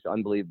guy. He was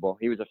unbelievable.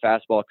 He was a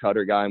fastball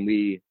cutter guy,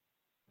 and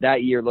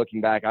that year looking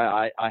back,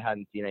 I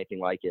hadn't seen anything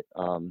like it.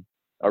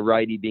 A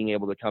righty being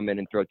able to come in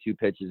and throw two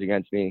pitches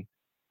against me,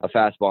 a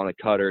fastball and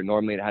a cutter.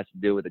 Normally it has to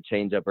do with a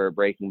changeup or a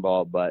breaking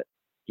ball, but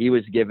he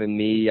was giving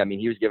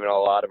a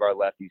lot of our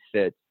lefties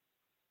fits.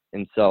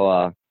 And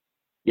so,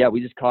 yeah,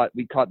 we caught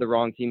the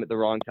wrong team at the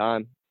wrong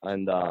time.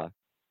 And it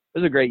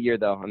was a great year,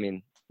 though. I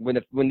mean, when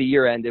the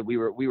year ended, we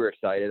were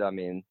excited. I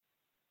mean,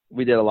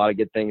 we did a lot of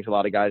good things. A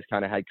lot of guys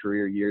kind of had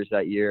career years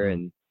that year,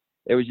 and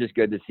it was just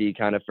good to see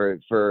kind of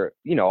for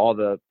all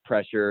the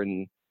pressure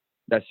and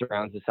that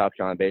surrounds the South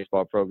Carolina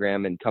baseball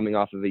program, and coming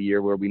off of a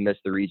year where we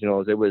missed the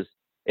regionals. It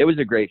was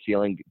a great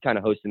feeling, kind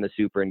of hosting the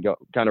Super and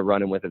kind of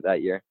running with it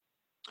that year.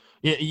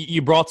 Yeah,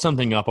 you brought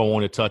something up I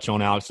want to touch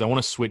on, Alex. I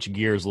want to switch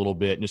gears a little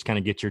bit and just kind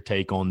of get your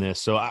take on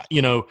this. So,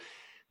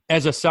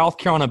 as a South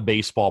Carolina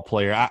baseball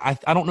player,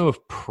 I don't know if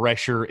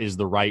pressure is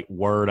the right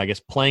word. I guess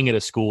playing at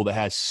a school that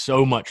has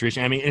so much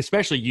tradition. I mean,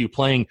 especially you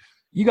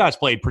guys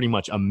played pretty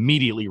much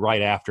immediately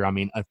right after. I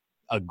mean,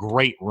 a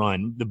great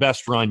run, the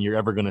best run you're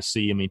ever going to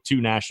see. I mean, 2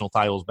 national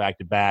titles back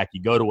to back.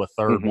 You go to a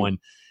third one.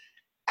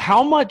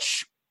 How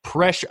much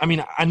pressure? I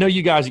mean, I know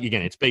you guys,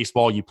 again, it's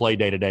baseball, you play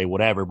day to day,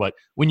 whatever, but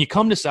when you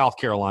come to South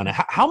Carolina,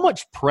 how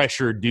much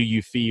pressure do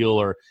you feel,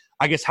 or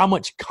I guess how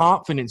much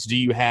confidence do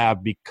you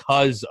have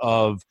because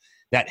of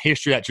that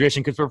history, that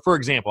tradition? Because for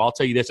example, I'll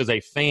tell you this as a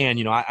fan,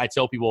 I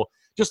tell people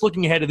just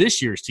looking ahead to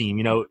this year's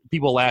team,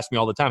 people ask me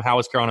all the time, how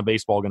is Carolina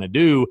baseball going to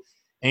do?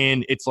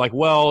 And it's like,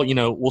 well,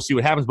 we'll see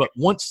what happens. But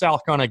once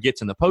South Carolina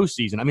gets in the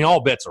postseason, I mean,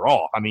 all bets are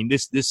off. I mean,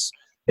 this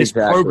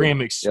Exactly.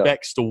 program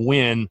expects to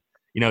win.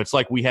 It's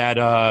like we had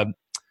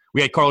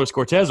Carlos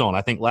Cortez on,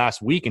 I think,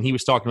 last week, and he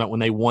was talking about when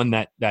they won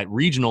that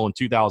regional in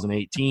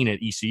 2018 at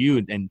ECU,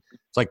 and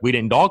it's like we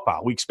didn't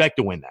dogpile. We expect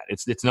to win that.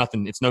 It's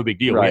nothing. It's no big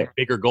deal. Right. We have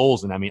bigger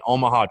goals, and I mean,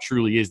 Omaha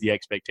truly is the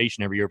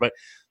expectation every year. But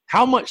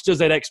how much does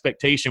that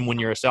expectation, when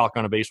you're a South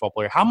Carolina baseball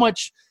player, how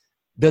much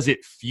does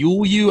it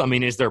fuel you? I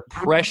mean, is there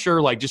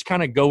pressure? Like, just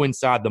kind of go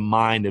inside the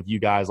mind of you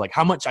guys. Like,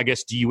 how much, I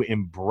guess, do you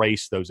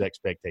embrace those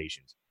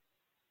expectations?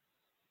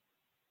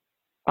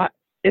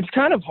 It's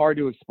kind of hard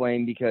to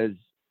explain because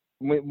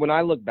when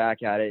I look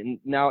back at it, and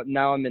now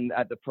I'm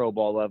at the pro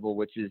ball level,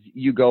 which is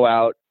you go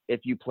out, if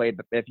you play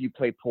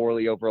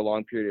poorly over a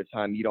long period of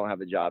time, you don't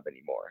have a job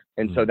anymore.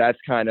 And so that's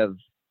kind of,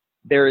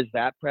 there is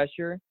that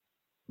pressure,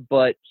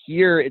 but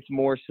here it's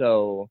more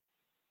so,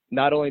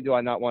 not only do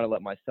I not want to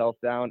let myself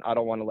down, I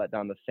don't want to let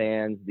down the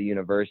fans, the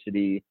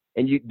university,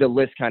 and the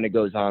list kind of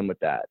goes on with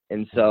that.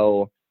 And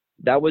so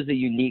that was a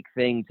unique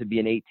thing to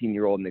be an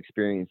 18-year-old and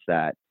experience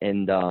that.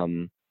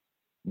 And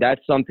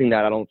that's something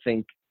that I don't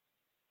think,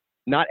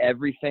 not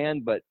every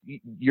fan, but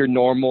your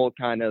normal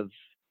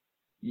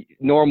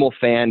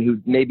fan who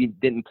maybe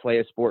didn't play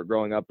a sport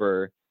growing up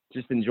or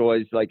just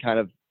enjoys like kind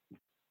of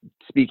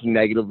speaking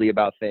negatively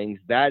about things.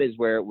 That is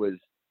where it was.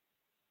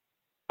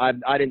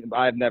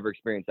 I've never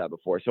experienced that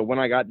before. So when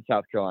I got to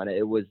South Carolina,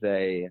 it was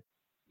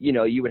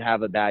you would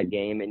have a bad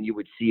game and you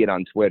would see it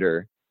on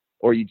Twitter,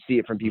 or you'd see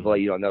it from people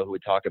that you don't know who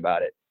would talk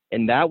about it.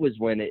 And that was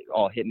when it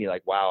all hit me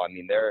like, wow, I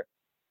mean,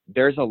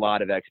 there's a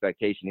lot of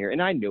expectation here.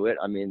 And I knew it.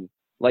 I mean,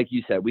 like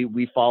you said,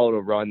 we followed a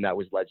run that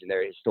was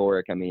legendary,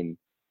 historic. I mean,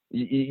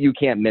 you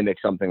can't mimic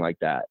something like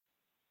that.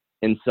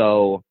 And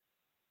so,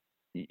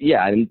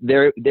 yeah, and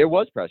there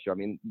was pressure. I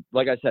mean,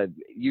 like I said,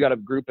 you got a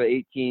group of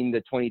 18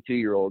 to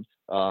 22-year-olds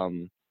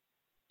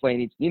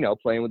playing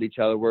with each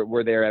other.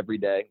 We're there every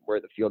day. We're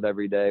at the field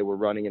every day. We're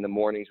running in the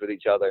mornings with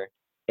each other.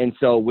 And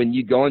so when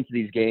you go into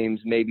these games,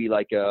 maybe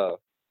like a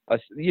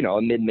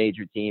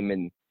mid-major team,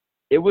 and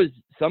it was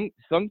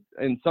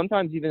and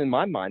sometimes even in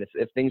my mind,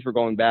 if things were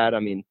going bad, I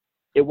mean,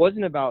 it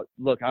wasn't about,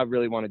 look, I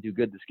really want to do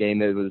good this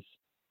game.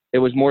 It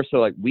was more so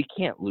like, we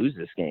can't lose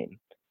this game,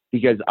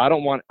 because I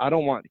don't want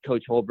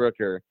Coach Holbrook,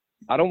 or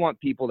I don't want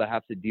people to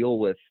have to deal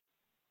with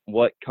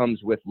what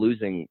comes with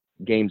losing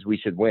games we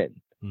should win.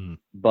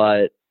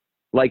 But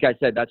like I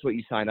said, that's what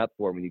you sign up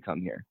for when you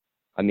come here.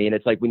 I mean,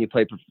 it's like when you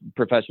play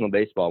professional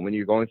baseball, when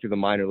you're going through the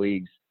minor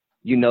leagues,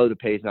 the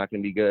pay is not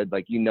going to be good.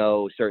 Like,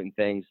 certain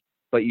things,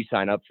 but you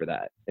sign up for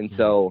that. And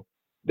so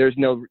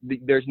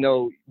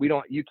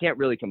you can't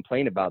really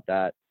complain about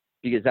that,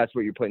 because that's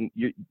what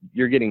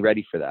you're getting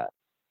ready for that.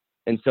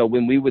 And so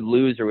when we would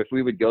lose, or if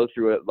we would go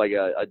through it like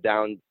a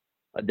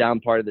down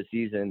part of the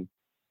season,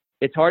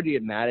 it's hard to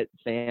get mad at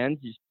fans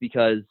just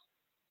because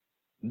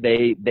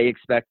they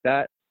expect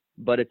that,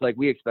 but it's like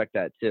we expect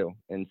that too.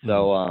 And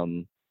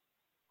so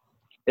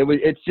it was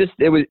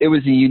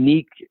a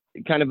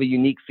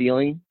unique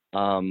feeling,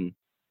 kind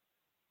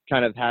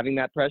of having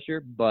that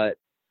pressure, but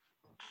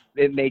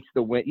it makes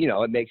the win,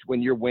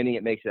 when you're winning,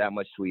 it makes it that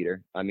much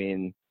sweeter. I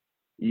mean,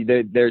 you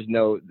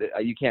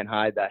can't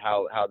hide that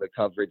how the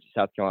coverage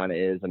South Carolina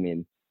is. I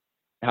mean,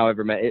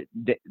 however,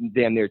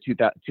 damn near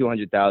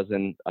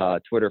 200,000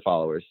 Twitter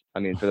followers. I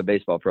mean, for the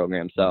baseball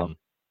program. So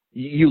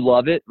you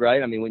love it,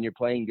 right? I mean, when you're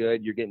playing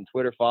good, you're getting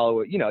Twitter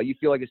followers. You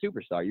feel like a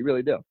superstar. You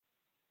really do.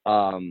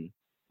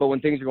 But when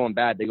things are going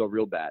bad, they go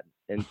real bad.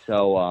 And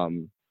so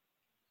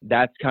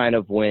that's kind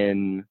of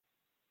when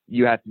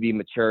you have to be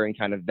mature, and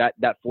kind of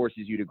that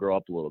forces you to grow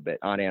up a little bit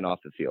on and off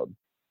the field.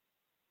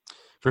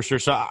 For sure.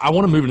 So I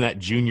want to move into that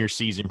junior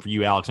season for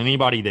you, Alex. And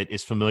anybody that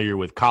is familiar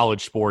with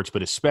college sports,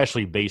 but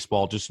especially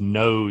baseball, just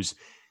knows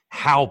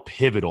how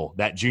pivotal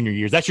that junior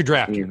year is. That's your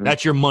draft year.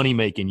 That's your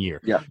money-making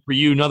year. Yeah. For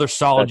you, another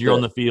solid year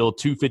on the field,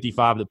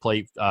 255 to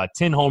plate,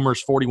 10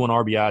 homers, 41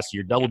 RBIs, so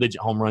you're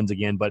double-digit home runs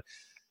again. But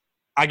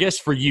I guess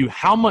for you,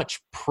 how much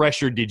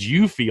pressure did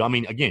you feel? I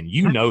mean, again,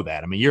 you know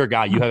that. I mean, you're a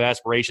guy, you have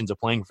aspirations of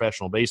playing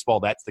professional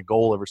baseball. That's the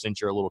goal ever since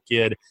you're a little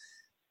kid.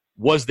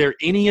 Was there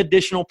any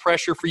additional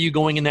pressure for you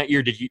going in that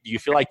year? Do you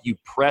feel like you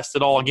pressed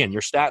it all? Again,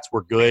 your stats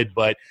were good,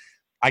 but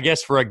I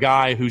guess for a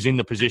guy who's in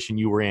the position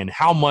you were in,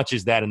 how much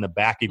is that in the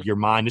back of your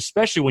mind,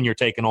 especially when you're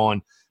taking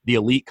on the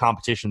elite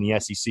competition in the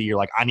SEC? You're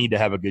like, I need to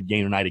have a good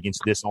game tonight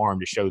against this arm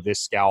to show this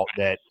scout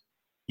that,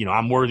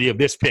 I'm worthy of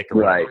this pick.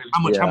 Right.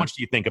 How much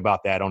do you think about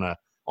that on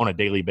a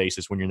daily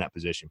basis when you're in that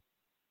position?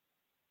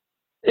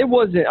 It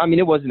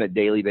wasn't a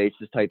daily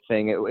basis type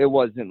thing. It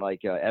wasn't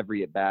like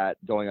every at bat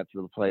going up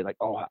to the plate, like,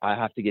 oh, I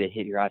have to get a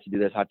hit here. I have to do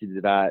this. I have to do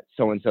that.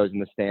 So-and-so's in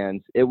the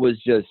stands. It was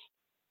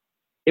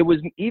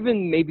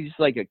even maybe just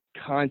like a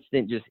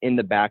constant, just in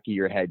the back of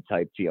your head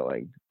type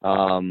feeling.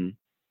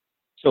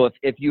 So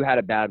if you had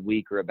a bad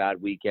week or a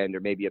bad weekend or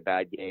maybe a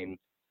bad game,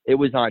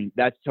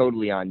 that's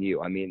totally on you.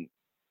 I mean,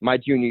 my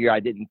junior year, I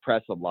didn't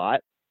press a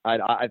lot.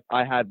 I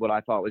had what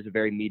I thought was a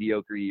very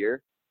mediocre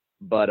year,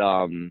 but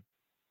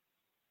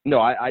No,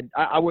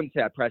 I wouldn't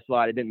say I pressed a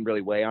lot. It didn't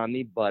really weigh on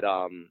me, but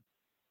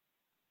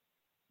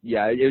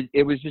yeah,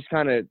 it was just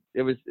kind of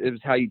it was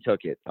how you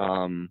took it.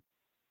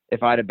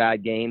 If I had a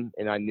bad game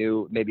and I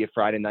knew maybe a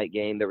Friday night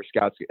game, there were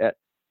scouts.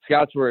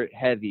 Scouts were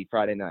heavy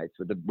Friday nights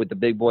with the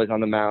big boys on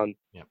the mound.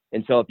 Yep.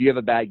 And so if you have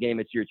a bad game,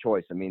 it's your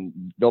choice. I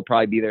mean, they'll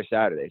probably be there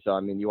Saturday. So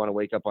I mean, you want to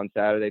wake up on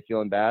Saturday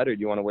feeling bad, or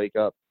do you want to wake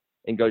up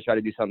and go try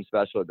to do something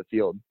special at the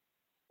field?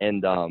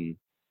 And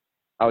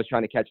I was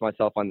trying to catch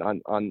myself on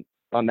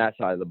that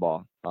side of the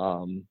ball.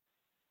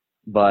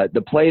 But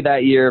the play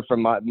that year,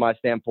 from my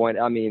standpoint,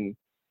 I mean,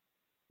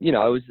 it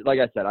was, like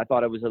I said, I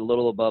thought it was a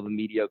little above a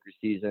mediocre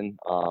season.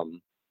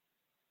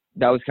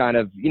 That was kind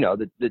of,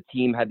 the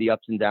team had the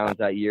ups and downs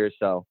that year.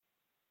 So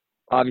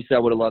obviously I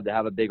would have loved to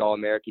have a big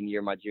All-American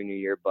year my junior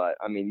year, but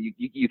I mean,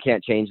 you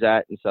can't change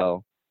that. And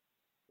so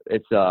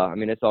it's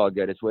all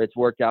good. It's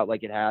worked out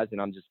like it has, and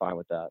I'm just fine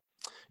with that.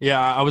 Yeah,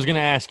 I was going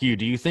to ask you,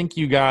 do you think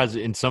you guys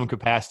in some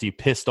capacity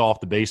pissed off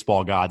the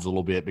baseball gods a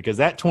little bit? Because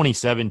that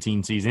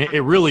 2017 season,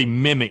 it really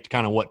mimicked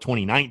kind of what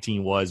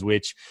 2019 was,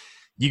 which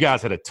you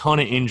guys had a ton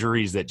of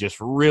injuries that just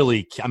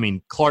really – I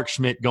mean, Clark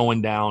Schmidt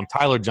going down,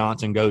 Tyler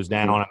Johnson goes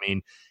down. I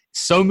mean,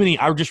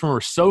 I just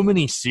remember so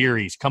many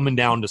series coming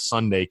down to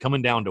Sunday,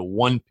 coming down to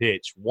one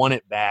pitch, one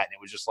at bat, and it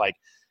was just like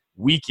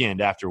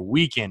weekend after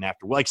weekend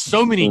after – like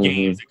so many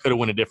games that could have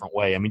went a different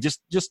way. I mean,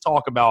 just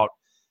talk about,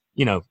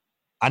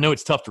 I know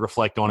it's tough to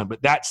reflect on it,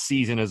 but that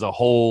season as a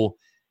whole,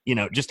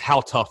 just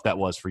how tough that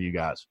was for you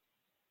guys.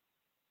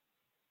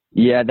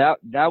 Yeah,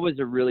 that was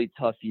a really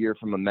tough year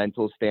from a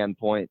mental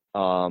standpoint.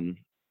 And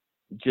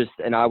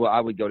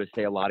I would go to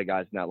say a lot of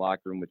guys in that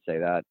locker room would say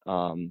that.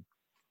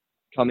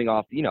 Coming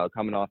off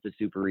the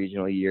super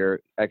regional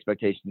year,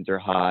 expectations are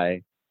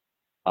high.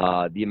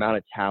 The amount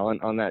of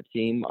talent on that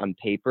team on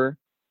paper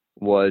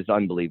was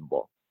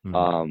unbelievable.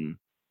 On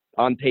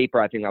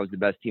paper, I think that was the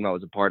best team I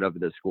was a part of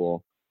at this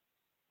school.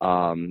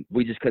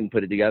 We just couldn't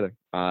put it together.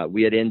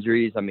 We had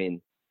injuries. I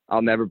mean,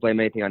 I'll never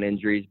blame anything on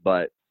injuries,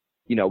 but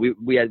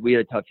we had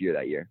a tough year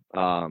that year.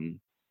 Like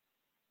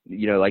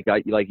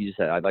you just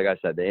said, like I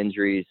said, the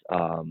injuries,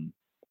 a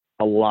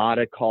lot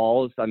of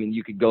calls. I mean,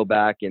 you could go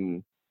back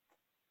and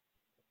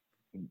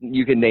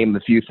you can name a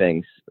few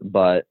things,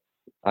 but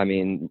I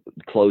mean,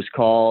 close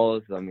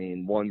calls. I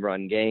mean,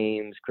 1-run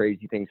games,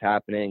 crazy things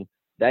happening.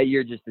 That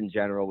year, just in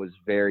general, was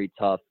very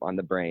tough on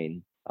the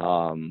brain.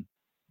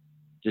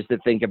 Just to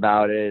think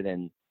about it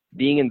and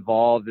being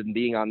involved and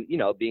being on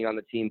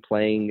the team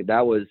playing,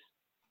 that was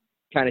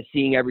kind of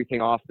seeing everything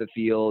off the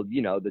field,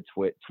 the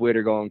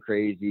Twitter going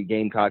crazy,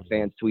 Gamecock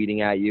fans tweeting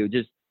at you,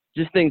 just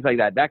things like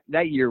that.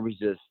 That year was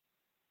just,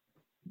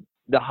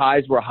 the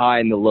highs were high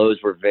and the lows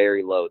were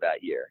very low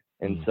that year.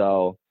 And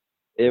so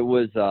it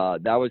was,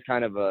 that was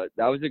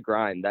a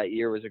grind. That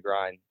year was a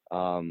grind.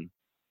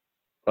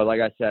 But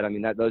like I said, I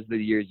mean, those are the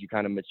years you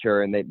kind of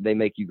mature and they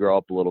make you grow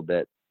up a little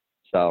bit.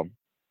 So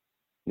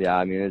yeah,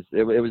 I mean,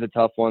 it was a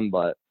tough one,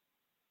 but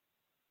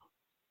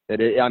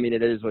it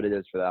is what it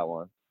is for that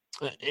one.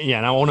 Yeah,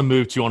 and I want to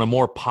move to on a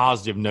more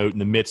positive note in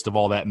the midst of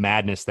all that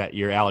madness that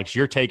year. Alex,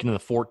 you're taken in the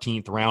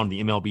 14th round of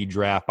the MLB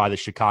draft by the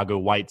Chicago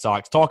White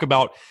Sox. Talk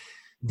about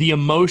the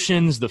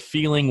emotions, the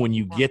feeling when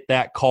you get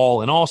that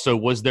call, and also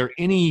was there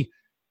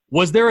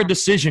a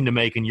decision to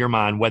make in your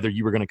mind whether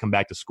you were going to come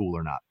back to school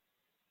or not?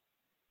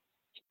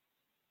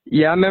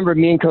 Yeah, I remember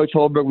me and Coach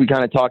Holbrook, we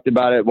kind of talked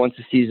about it. Once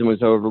the season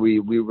was over, we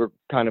were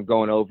kind of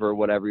going over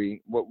what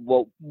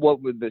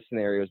would the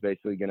scenario is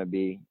basically going to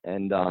be.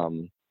 And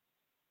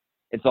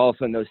it's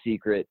also no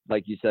secret,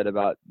 like you said,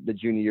 about the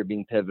junior year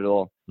being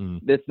pivotal.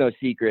 It's no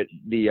secret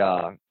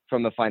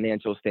from a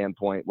financial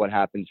standpoint, what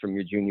happens from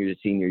your junior to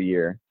senior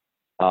year.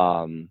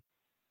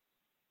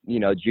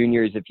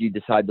 Juniors, if you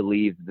decide to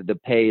leave, the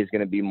pay is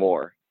going to be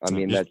more. I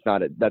mean, that's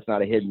not a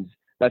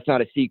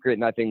secret,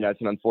 and I think that's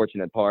an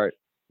unfortunate part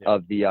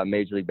of the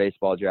Major League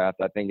Baseball draft.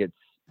 I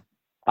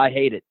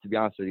hate it, to be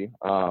honest with you.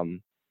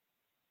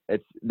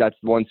 That's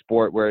one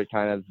sport where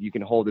you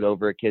can hold it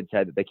over a kid's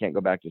head that they can't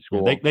go back to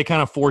school. They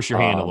kind of force your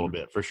hand a little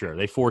bit, for sure.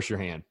 They force your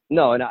hand.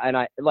 No, and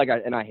I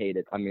hate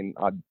it. I mean,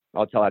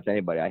 I'll tell that to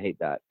anybody. I hate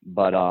that.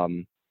 But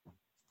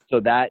so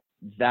that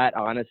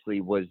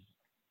honestly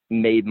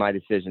made my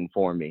decision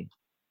for me.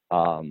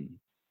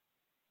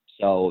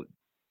 So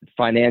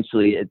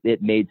financially,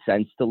 it made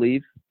sense to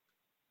leave.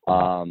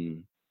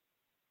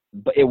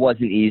 But it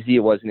wasn't easy.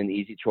 It wasn't an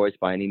easy choice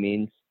by any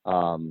means.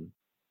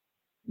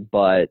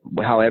 But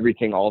how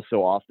everything also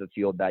off the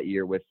field that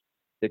year with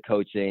the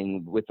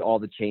coaching, with all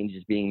the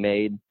changes being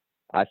made,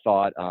 I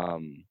thought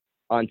on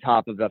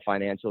top of the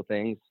financial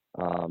things,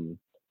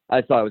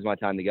 I thought it was my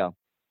time to go.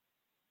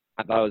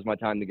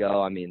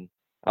 I mean,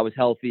 I was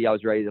healthy. I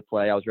was ready to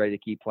play. I was ready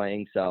to keep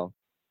playing. So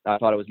I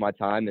thought it was my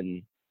time.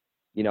 And,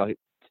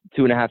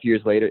 2.5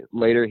 years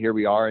later, here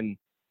we are. And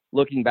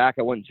looking back,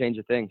 I wouldn't change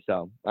a thing.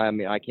 So, I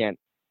mean, I can't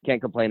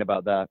complain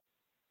about that.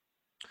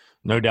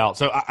 No doubt.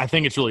 So I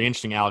think it's really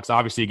interesting, Alex.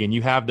 Obviously, again,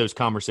 you have those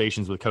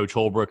conversations with Coach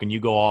Holbrook and you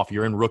go off,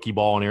 you're in rookie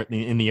ball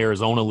in the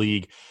Arizona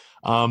League.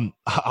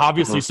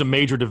 Obviously, some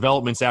major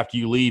developments after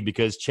you leave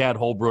because Chad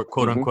Holbrook,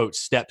 quote unquote,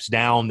 steps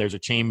down. There's a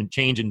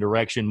change in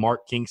direction.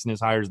 Mark Kingston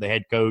is hired as the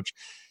head coach.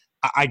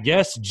 I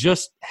guess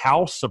just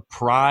how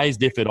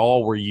surprised, if at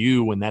all, were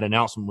you when that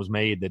announcement was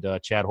made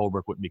that Chad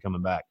Holbrook wouldn't be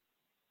coming back?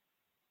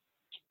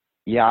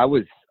 Yeah, I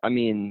was. I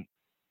mean,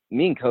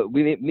 me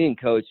and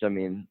Coach. I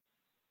mean,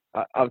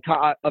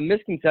 a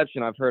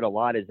misconception I've heard a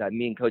lot is that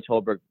me and Coach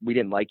Holbrook, we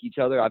didn't like each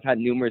other. I've had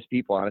numerous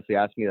people honestly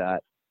ask me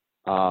that,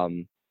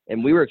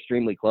 and we were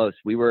extremely close.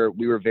 We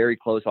were very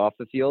close off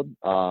the field.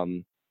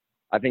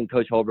 I think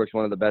Coach Holbrook's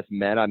one of the best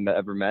men I've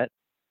ever met.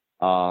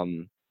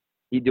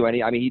 He'd do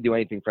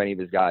anything for any of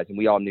his guys, and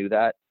we all knew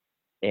that.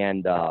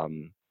 And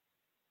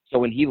so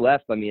when he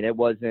left, I mean, it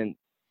wasn't.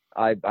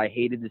 I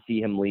hated to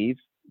see him leave,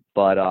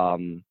 but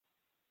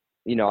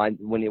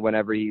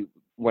whenever he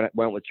went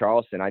with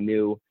Charleston, I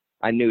knew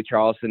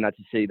Charleston. That's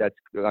a city that's,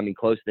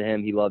 close to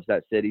him. He loves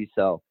that city.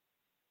 So,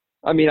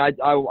 I mean, I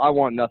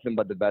want nothing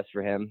but the best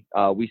for him.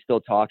 We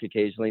still talk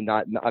occasionally,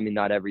 not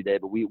every day,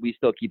 but we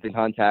still keep in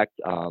contact.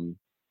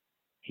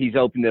 He's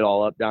opened it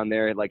all up down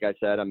there. Like I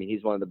said, I mean,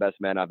 he's one of the best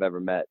men I've ever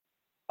met.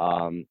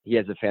 He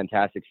has a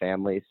fantastic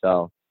family.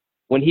 So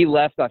when he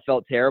left, I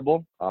felt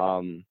terrible.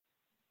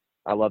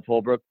 I love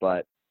Holbrook,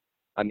 but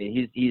I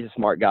mean, he's a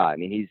smart guy. I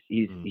mean,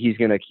 he's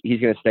gonna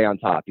stay on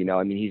top. You know,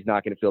 I mean, he's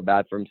not gonna feel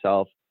bad for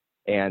himself.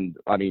 And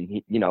I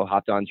mean, he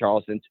hopped on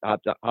Charleston,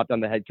 hopped on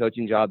the head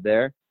coaching job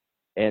there.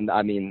 And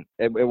I mean,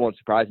 it won't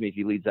surprise me if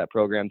he leads that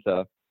program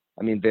to,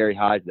 very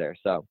highs there.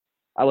 So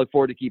I look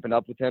forward to keeping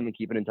up with him and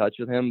keeping in touch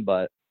with him.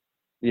 But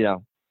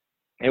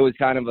it was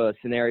kind of a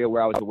scenario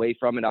where I was away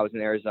from it. I was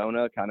in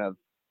Arizona, kind of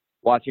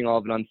watching all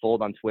of it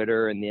unfold on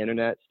Twitter and the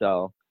internet.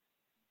 So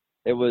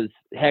it was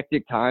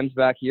hectic times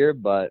back here,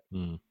 but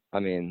I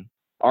mean,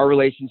 our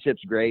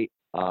relationship's great.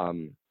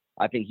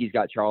 I think he's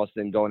got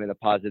Charleston going in a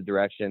positive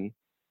direction.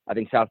 I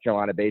think South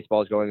Carolina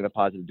baseball is going in a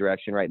positive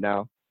direction right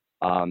now.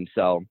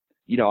 So,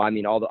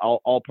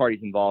 all parties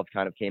involved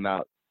kind of came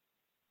out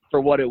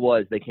for what it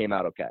was. They came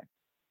out okay.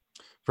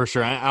 For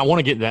sure. I want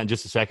to get to that in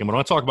just a second, but I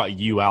want to talk about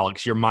you,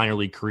 Alex, your minor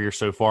league career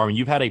so far. I mean,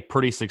 you've had a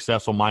pretty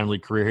successful minor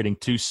league career, hitting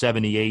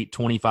 278,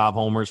 25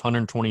 homers,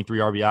 123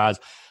 RBIs.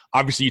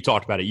 Obviously, you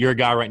talked about it. You're a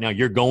guy right now,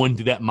 you're going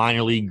through that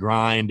minor league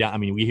grind. I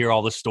mean, we hear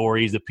all the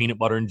stories, the peanut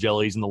butter and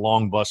jellies and the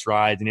long bus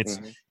rides, and it's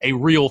a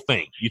real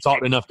thing. You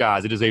talk to enough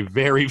guys. It is a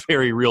very,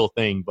 very real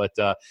thing. But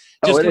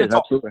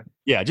absolutely.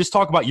 Yeah, just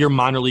talk about your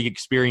minor league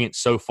experience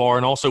so far,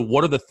 and also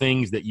what are the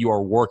things that you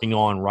are working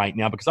on right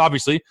now? Because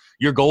obviously,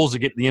 your goal is to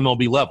get to the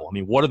MLB level. I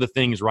mean, what are the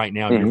things right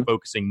now you're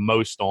focusing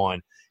most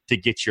on to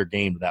get your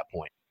game to that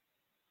point?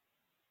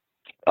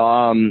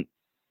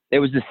 It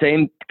was the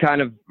same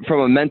kind of, from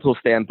a mental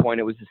standpoint,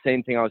 it was the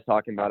same thing I was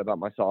talking about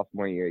my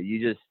sophomore year.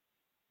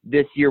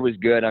 This year was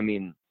good. I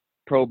mean,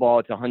 pro ball,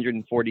 it's a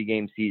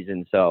 140-game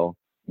season. So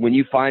when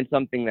you find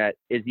something that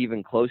is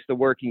even close to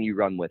working, you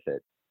run with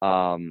it.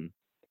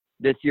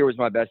 This year was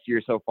my best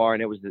year so far,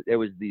 and it was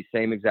the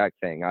same exact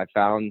thing. I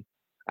found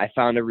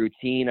a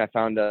routine. I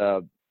found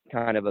a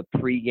kind of a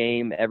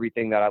pregame,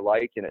 everything that I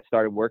liked, and it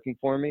started working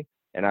for me,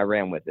 and I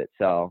ran with it.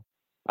 So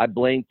I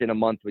blinked and a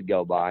month would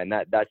go by, and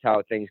that's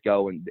how things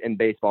go in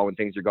baseball. When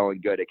things are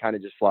going good, it kind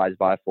of just flies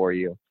by for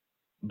you.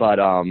 But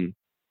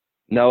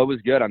no, it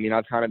was good. I mean,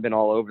 I've kind of been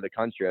all over the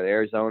country.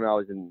 Arizona, I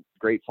was in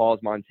Great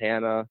Falls,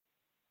 Montana.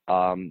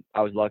 I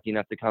was lucky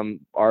enough to come.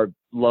 Our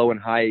low and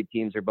high A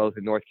teams are both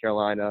in North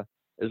Carolina,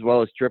 as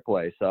well as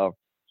AAA. So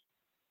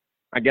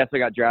I guess I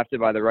got drafted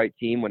by the right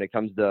team when it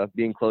comes to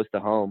being close to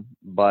home.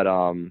 But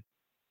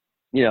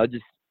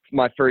just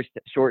my first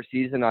short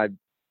season, I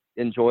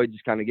enjoyed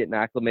just kind of getting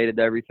acclimated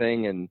to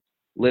everything and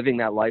living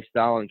that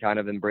lifestyle and kind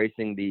of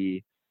embracing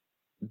the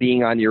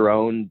being on your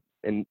own,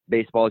 and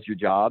baseball is your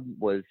job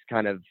was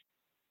kind of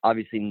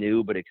obviously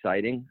new but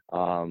exciting.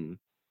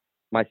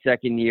 My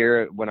second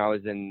year when I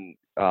was in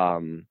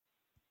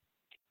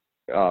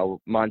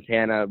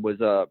Montana was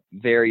a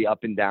very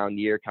up and down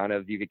year. Kind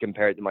of, you could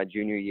compare it to my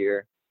junior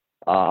year.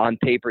 On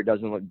paper, it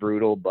doesn't look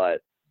brutal, but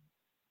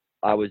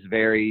I was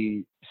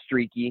very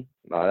streaky.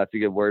 That's a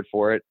good word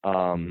for it.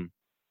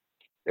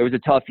 It was a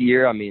tough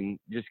year. I mean,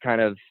 just kind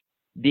of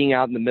being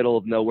out in the middle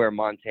of nowhere,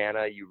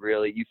 Montana, you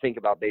think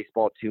about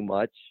baseball too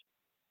much.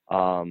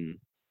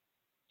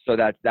 So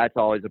that's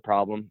always a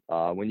problem.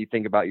 When you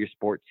think about your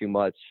sport too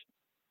much,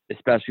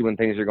 especially when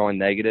things are going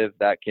negative,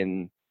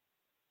 that'll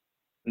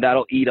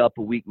eat up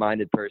a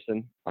weak-minded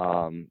person.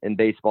 And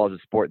baseball is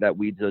a sport that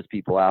weeds those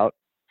people out.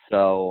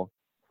 So,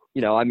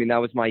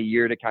 that was my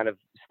year to kind of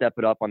step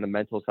it up on the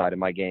mental side of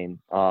my game.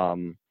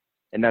 And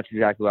that's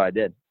exactly what I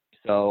did.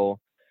 So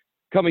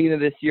coming into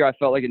this year, I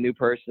felt like a new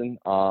person.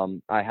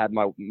 I had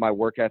my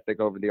work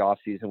ethic over the off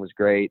season was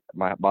great.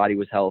 My body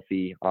was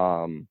healthy.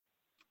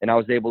 And I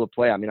was able to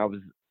play. I mean, I was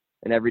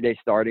an everyday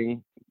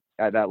starting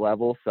at that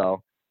level.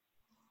 So,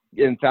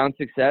 and found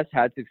success,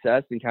 had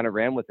success, and kind of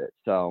ran with it.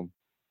 So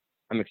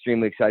I'm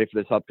extremely excited for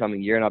this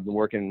upcoming year. And I've been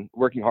working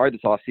hard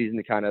this off season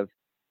to kind of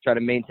try to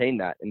maintain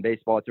that. In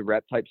baseball, it's a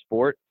rep type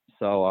sport.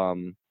 So,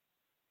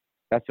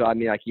 That's what I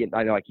mean.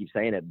 I know I keep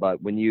saying it,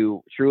 but when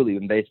you truly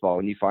in baseball,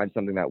 when you find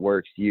something that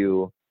works,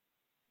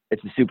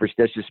 it's a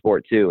superstitious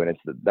sport too, and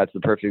that's the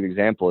perfect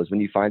example. Is when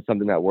you find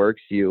something that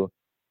works, you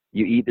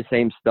eat the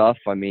same stuff.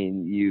 I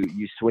mean,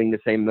 you swing the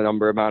same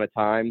amount of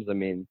times. I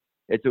mean,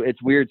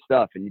 it's weird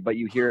stuff, but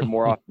you hear it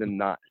more often than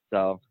not.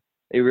 So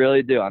they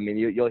really do. I mean,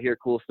 you'll hear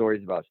cool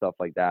stories about stuff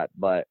like that.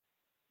 But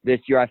this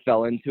year I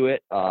fell into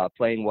it,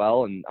 playing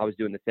well, and I was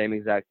doing the same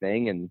exact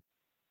thing. And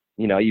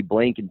you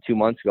blink and 2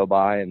 months go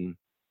by, and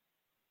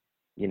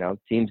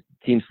teams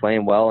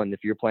playing well, and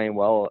if you're playing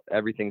well,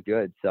 everything's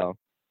good. So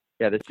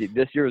yeah,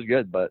 this year was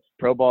good, but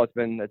pro ball it's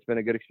been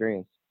a good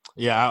experience.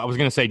 Yeah, I was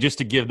going to say, just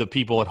to give the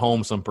people at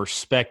home some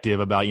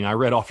perspective about, I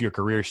read off your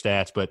career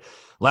stats, but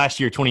last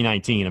year,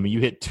 2019, I mean, you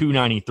hit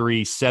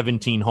 293,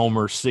 17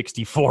 homers,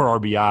 64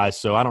 RBIs.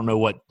 So I don't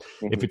know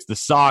if it's the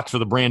socks or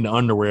the brand of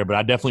underwear, but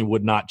I definitely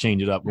would not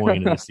change it up going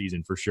into this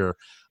season for sure.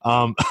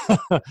 I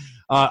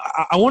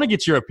want to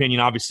get your opinion,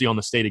 obviously, on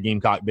the state of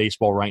Gamecock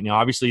baseball right now.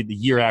 Obviously, the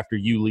year after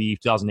you leave,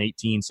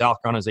 2018,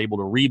 South Carolina is able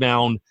to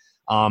rebound.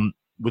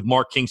 With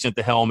Mark Kingston at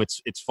the helm,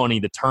 it's funny,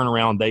 the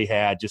turnaround they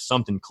had, just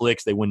something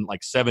clicks. They win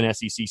like 7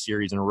 SEC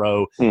series in a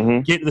row.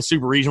 Get to the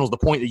Super Regionals, the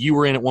point that you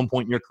were in at one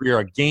point in your career,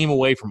 a game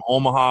away from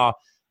Omaha.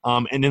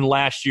 And then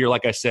last year,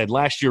 like I said,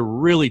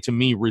 really to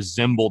me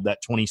resembled that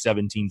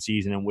 2017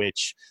 season in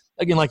which,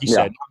 again, like you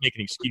said, not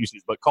making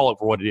excuses, but call it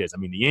for what it is. I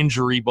mean, the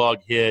injury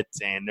bug hit,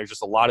 and there's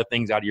just a lot of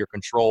things out of your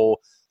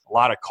control, a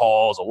lot of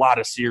calls, a lot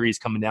of series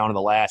coming down to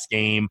the last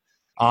game.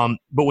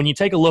 But when you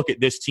take a look at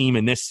this team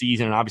and this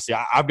season, and obviously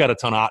I've got a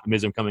ton of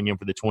optimism coming in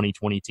for the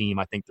 2020 team.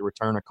 I think the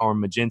return of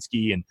Carmen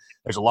Majinski, and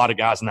there's a lot of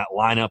guys in that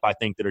lineup I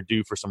think that are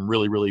due for some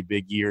really, really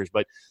big years.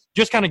 But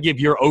just kind of give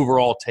your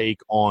overall take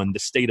on the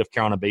state of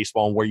Carolina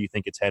baseball and where you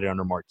think it's headed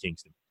under Mark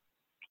Kingston.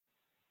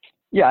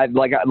 Yeah,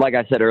 like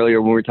I said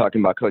earlier when we were talking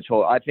about Coach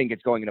Holt, I think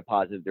it's going in a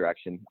positive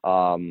direction.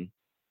 I'm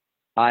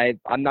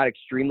not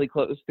extremely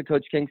close to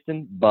Coach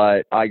Kingston,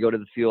 but I go to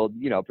the field,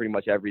 pretty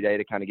much every day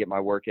to kind of get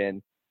my work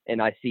in. And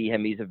I see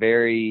him. He's a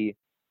very,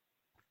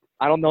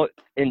 I don't know,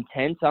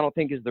 intense, I don't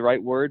think is the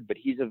right word, but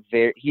he's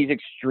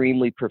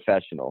extremely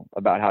professional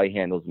about how he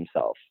handles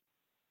himself.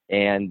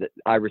 And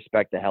I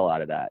respect the hell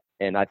out of that.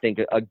 And I think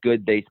a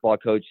good baseball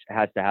coach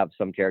has to have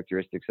some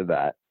characteristics of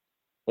that.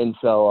 And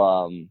so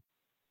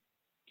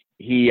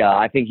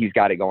I think he's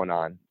got it going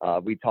on.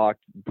 We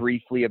talked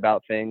briefly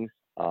about things,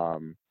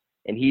 and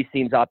he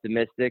seems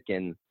optimistic,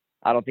 and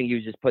I don't think he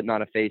was just putting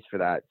on a face for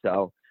that.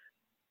 So,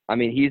 I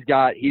mean, he's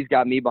got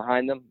me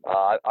behind him.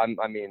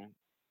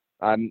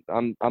 I'm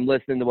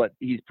listening to what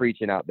he's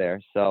preaching out there.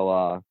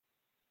 So,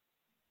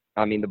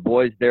 I mean, the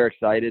boys, they're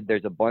excited.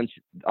 There's a bunch.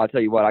 I'll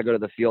tell you what. I go to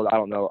the field. I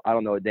don't know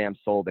a damn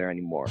soul there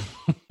anymore.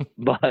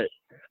 But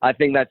I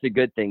think that's a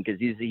good thing because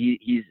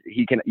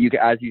he can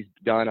as he's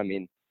done. I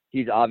mean,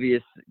 he's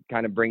obvious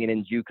kind of bringing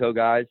in JUCO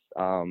guys,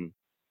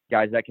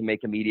 guys that can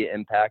make immediate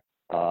impact.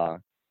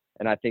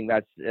 And I think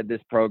that's at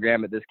this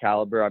program at this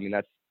caliber. I mean,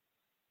 that's.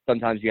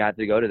 Sometimes you have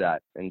to go to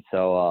that. And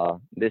so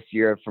this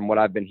year, from what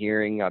I've been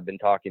hearing, I've been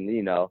talking,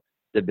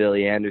 to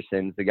Billy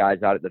Andersons, the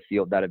guys out at the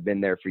field that have been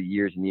there for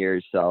years and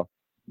years. So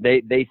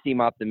they seem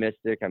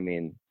optimistic. I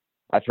mean,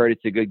 I've heard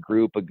it's a good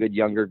group, a good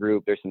younger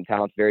group. There's some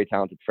very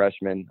talented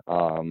freshmen.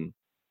 So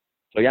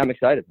yeah, I'm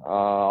excited.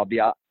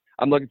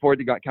 I'm looking forward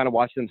to kind of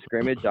watching them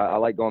scrimmage. I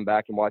like going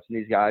back and watching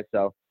these guys.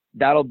 So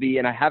that'll be,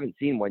 and I haven't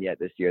seen one yet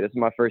this year. This is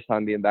my first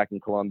time being back in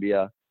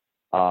Columbia.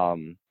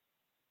 Kind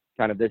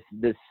of this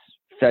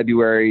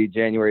January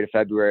to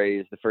February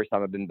is the first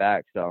time I've been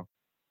back. So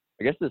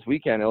I guess this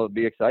weekend it'll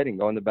be exciting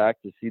going back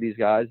to see these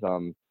guys.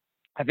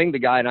 I think the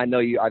guy, and I know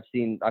you, I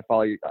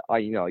follow you,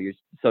 your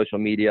social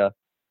media.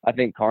 I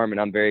think Carmen,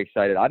 I'm very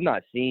excited. I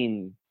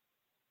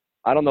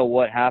don't know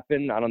what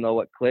happened. I don't know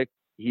what clicked.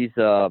 He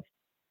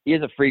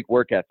has a freak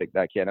work ethic,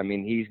 that kid. I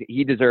mean, he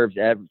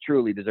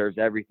truly deserves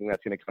everything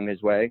that's going to come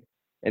his way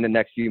in the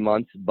next few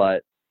months.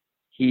 But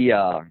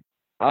I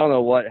don't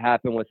know what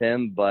happened with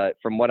him, but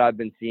from what I've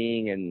been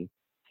seeing and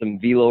some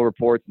velo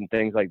reports and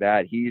things like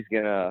that, he's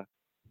gonna,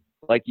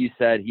 like you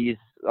said,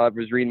 I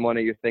was reading one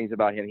of your things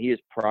about him. He is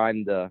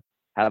primed to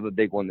have a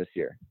big one this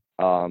year.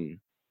 And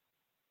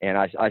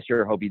I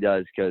sure hope he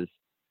does, because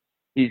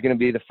he's going to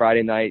be the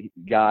Friday night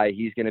guy.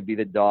 He's going to be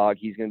the dog.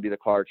 He's going to be the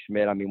Clark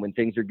Schmidt. I mean, when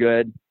things are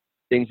good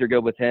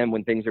with him.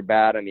 When things are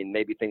bad, I mean,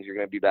 maybe things are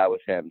going to be bad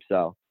with him.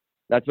 So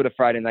that's what a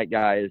Friday night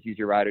guy is. He's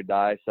your ride or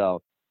die. So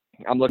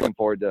I'm looking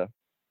forward to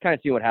kind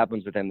of see what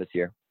happens with him this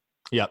year.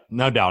 Yeah,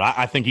 no doubt.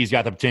 I think he's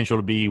got the potential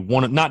to be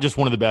not just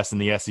one of the best in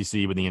the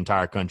SEC, but the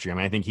entire country. I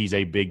mean, I think he's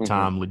a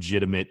big-time,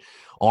 legitimate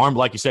arm.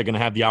 Like you said, going to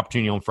have the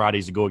opportunity on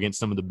Fridays to go against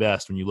some of the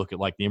best when you look at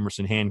like the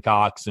Emerson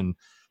Hancocks and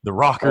the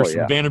Rockers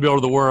from Vanderbilt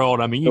of the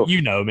world. I mean,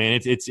 you know, man,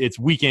 it's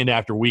weekend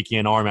after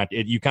weekend, arm after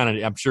it. You kind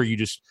of, I'm sure you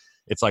just,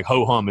 it's like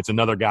ho hum. It's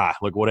another guy.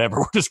 Like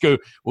whatever.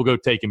 We'll go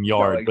take him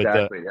yard. No,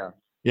 exactly,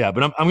 Yeah,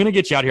 but I'm going to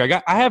get you out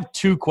here. I have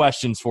two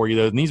questions for you,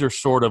 though, and these are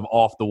sort of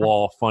off the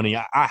wall funny.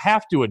 I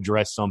have to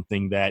address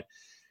something that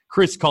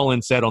Chris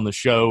Cullen said on the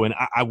show, and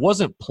I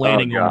wasn't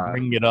planning on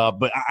bringing it up,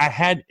 but I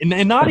had,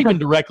 and not even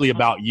directly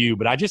about you,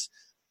 but I just,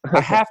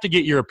 I have to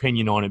get your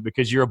opinion on it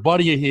because you're a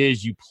buddy of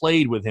his. You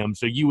played with him,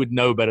 so you would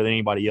know better than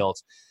anybody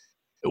else.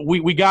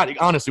 We got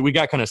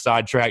kind of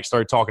sidetracked,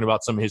 started talking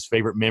about some of his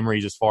favorite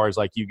memories as far as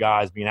like you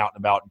guys being out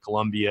and about in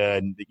Columbia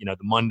and, you know,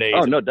 the Mondays.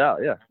 Oh, no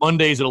doubt, yeah.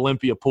 Mondays at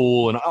Olympia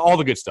Pool and all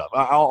the good stuff,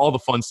 all the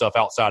fun stuff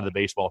outside of the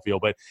baseball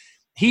field. But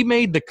he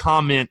made the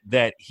comment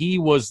that he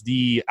was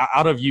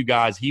out of you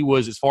guys, he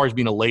was, as far as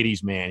being a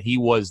ladies' man, he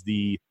was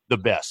the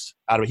best.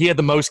 He had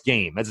the most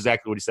game. That's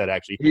exactly what he said,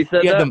 actually. He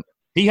said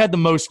he had the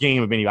most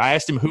game of any. I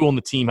asked him who on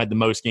the team had the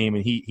most game,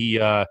 and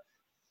he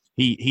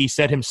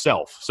said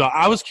himself. So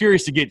I was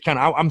curious to get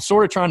I'm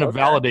sort of trying to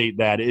validate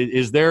that.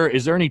 Is there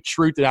any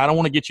truth to that? I don't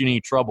want to get you in any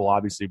trouble,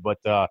 obviously, but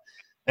I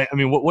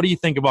mean, what do you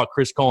think about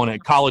Chris Cohen, a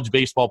college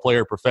baseball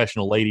player,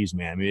 professional ladies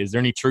man? I mean, is there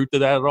any truth to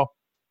that at all?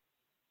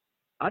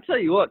 I'll tell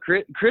you what,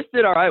 Chris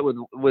did all right with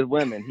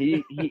women.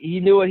 He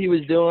knew what he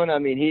was doing. I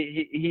mean,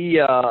 he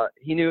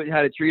knew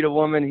how to treat a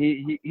woman.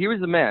 He was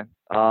the man.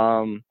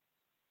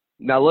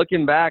 Now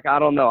looking back, I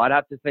don't know. I'd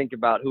have to think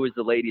about who was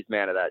the ladies'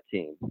 man of that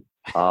team.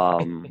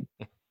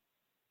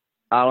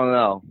 I don't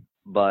know,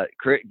 but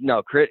Chris did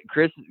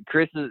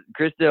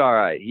all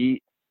right.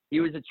 He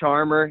was a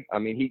charmer. I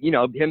mean,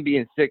 him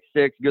being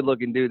 6'6", good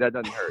looking dude, that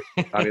doesn't hurt.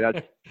 I mean,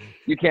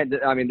 you can't.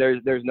 I mean,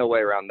 there's no way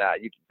around that.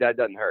 That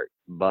doesn't hurt.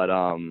 But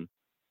I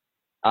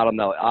don't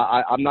know.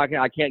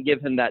 I can't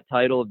give him that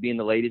title of being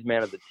the ladies'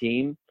 man of the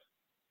team.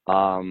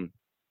 There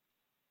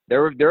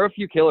were a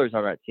few killers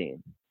on that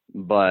team,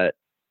 but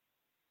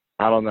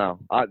I don't know.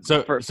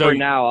 For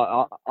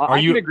now, I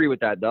can agree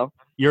with that though.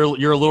 You're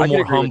a little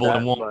more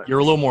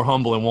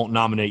humble and won't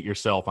nominate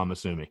yourself, I'm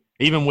assuming,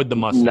 even with the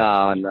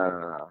mustache.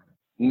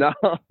 No.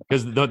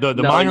 Because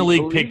the minor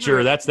league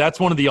picture, that's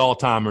one of the all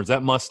timers.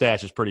 That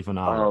mustache is pretty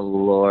phenomenal. Oh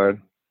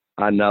Lord,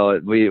 I know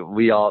it.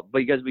 We all,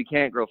 because we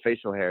can't grow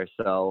facial hair,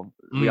 so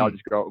we all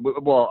just grow.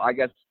 Well, I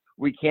guess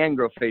we can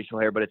grow facial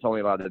hair, but it's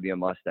only allowed to be a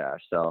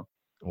mustache. So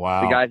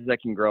wow, the guys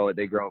that can grow it,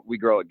 we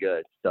grow it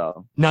good.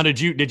 So now,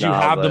 did you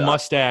have the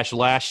mustache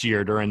last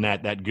year during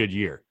that good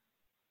year?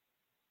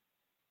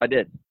 I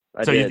did.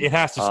 It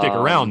has to stick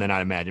around then,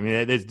 I imagine. I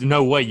mean, there's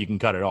no way you can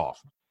cut it off.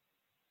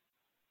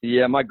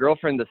 Yeah, my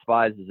girlfriend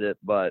despises it,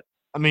 but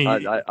I mean,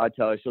 I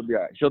tell her she'll be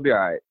all right. She'll be all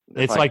right.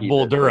 It's like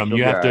Bull Durham.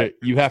 You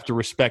have to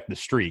respect the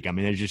streak. I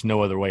mean, there's just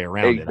no other way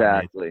around it.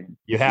 Exactly. I mean,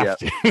 you have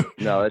to.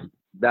 No,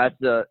 that's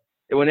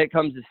when it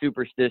comes to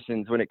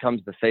superstitions, when it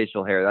comes to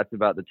facial hair, that's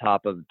about the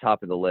top of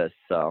the list.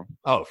 So.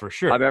 Oh, for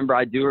sure.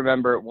 I do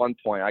remember at one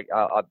point.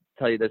 I'll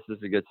tell you, this is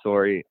a good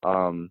story.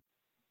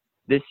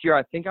 This year,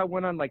 I think I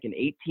went on like an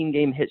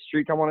 18-game hit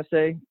streak, I want to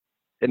say.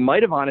 It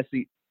might have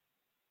honestly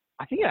 –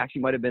 I think it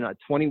actually might have been a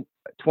 20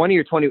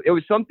 or 20. It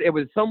was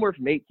somewhere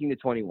from 18 to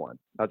 21.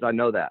 I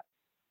know that.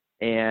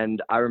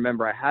 And I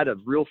remember I had a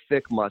real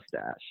thick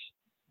mustache.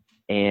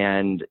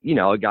 And,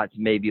 it got to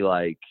maybe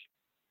like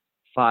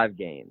 5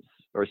 games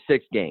or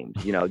 6 games,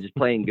 just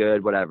playing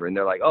good, whatever. And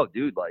they're like, oh,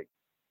 dude, like,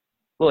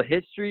 little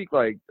hit streak,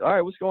 like, all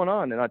right, what's going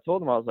on? And I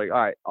told them, I was like,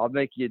 all right, I'll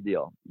make you a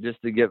deal just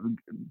to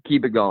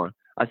keep it going.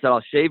 I said,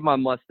 I'll shave my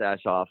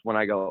mustache off when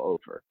I go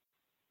over.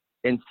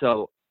 And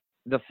so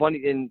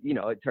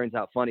it turns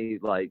out funny,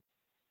 like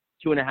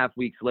 2.5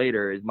 weeks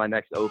later is my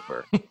next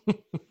over.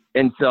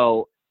 And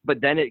so, but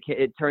then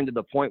it turned to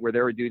the point where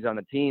there were dudes on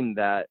the team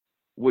that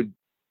would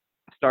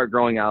start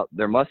growing out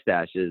their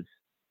mustaches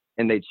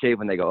and they'd shave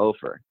when they go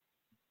over.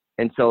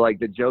 And so like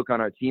the joke on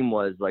our team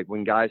was like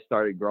when guys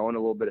started growing a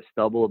little bit of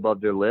stubble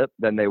above their lip,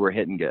 then they were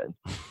hitting good.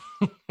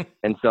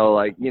 And so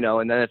like,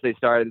 and then if they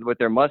started with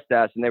their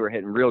mustache and they were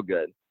hitting real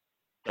good.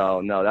 So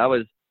no,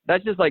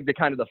 that's just like the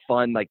kind of the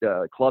fun, like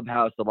the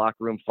clubhouse, the locker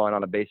room fun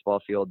on a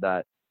baseball field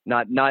that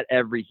not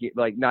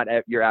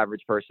your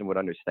average person would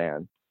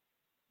understand.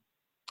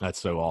 That's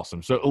so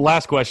awesome. So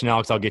last question,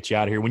 Alex, I'll get you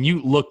out of here. When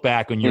you look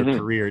back on your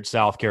career at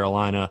South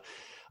Carolina,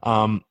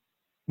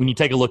 when you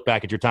take a look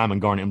back at your time in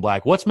Garnet and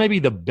Black, what's maybe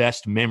the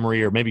best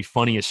memory or maybe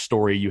funniest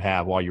story you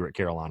have while you were at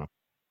Carolina?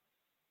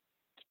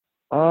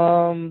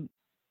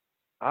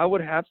 I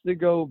would have to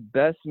go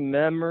best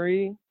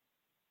memory.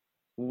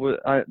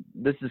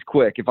 This is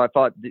quick. If I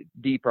thought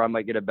deeper, I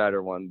might get a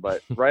better one.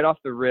 But right off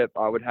the rip,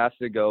 I would have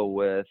to go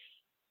with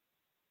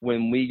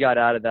when we got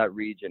out of that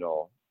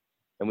regional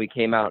and we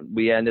came out.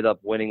 We ended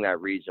up winning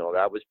that regional.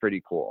 That was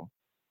pretty cool.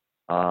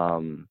 I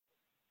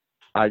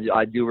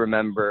do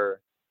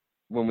remember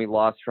when we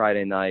lost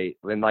Friday night.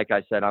 And like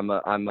I said, I'm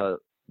a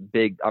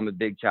big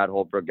Chad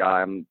Holbrook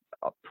guy. I'm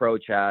a pro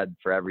Chad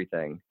for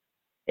everything.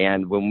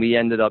 And when we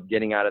ended up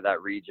getting out of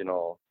that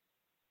regional,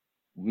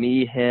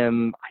 me,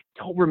 him, I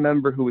don't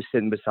remember who was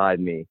sitting beside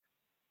me.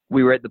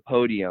 We were at the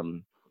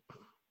podium,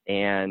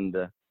 and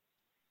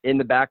in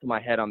the back of my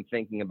head, I'm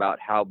thinking about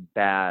how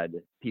bad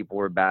people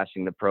were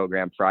bashing the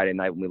program Friday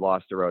night when we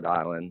lost to Rhode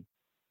Island.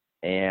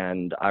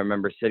 And I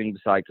remember sitting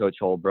beside Coach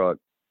Holbrook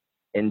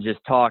and just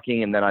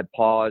talking, and then I'd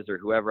pause or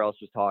whoever else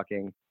was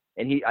talking.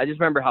 And I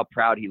just remember how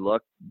proud he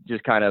looked,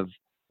 just kind of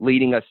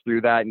leading us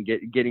through that and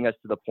getting us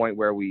to the point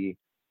where we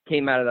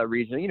came out of that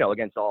region,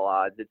 against all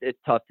odds. It's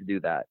tough to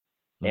do that.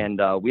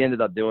 And we ended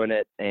up doing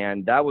it.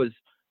 And that was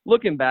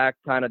looking back,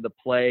 kind of the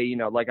play,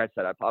 like I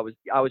said, I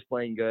was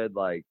playing good.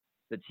 Like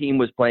the team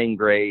was playing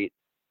great.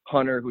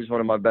 Hunter, who's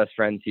one of my best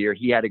friends here,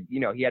 he had a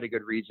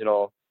good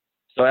regional.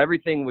 So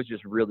everything was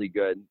just really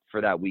good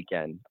for that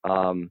weekend.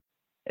 And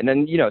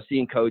then,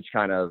 seeing coach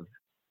kind of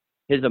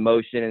his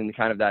emotion and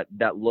kind of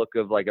that look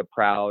of like a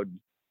proud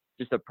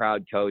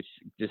coach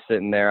just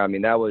sitting there. I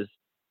mean, that was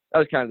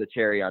kind of the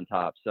cherry on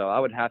top. So I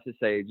would have to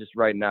say just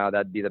right now,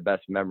 that'd be the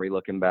best memory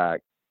looking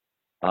back.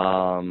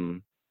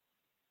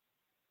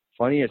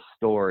 Funniest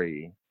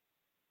story.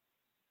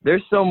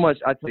 There's so much,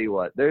 I tell you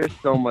what, there's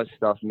so much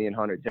stuff me and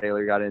Hunter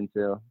Taylor got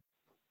into.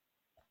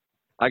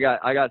 I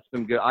got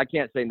some good, I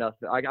can't say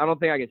nothing. I don't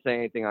think I can say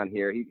anything on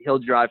here. He'll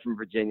drive from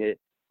Virginia.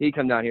 He'd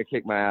come down here,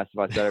 kick my ass if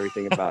I said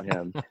everything about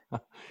him.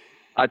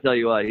 I tell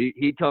you what,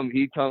 he'd come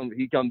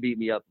beat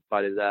me up if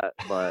I did that.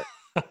 But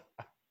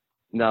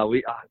no,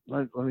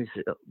 let me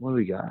see. What do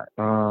we got?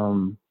 I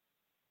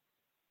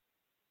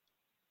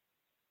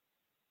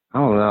don't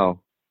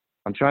know.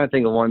 I'm trying to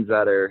think of ones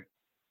that are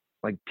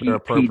like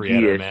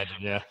appropriate, I imagine,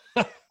 yeah.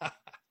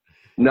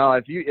 No,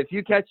 if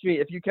you catch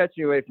me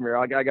away from here,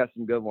 I got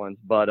some good ones.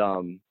 But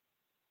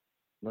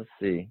let's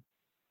see.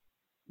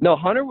 No,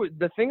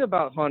 the thing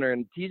about Hunter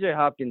and TJ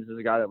Hopkins is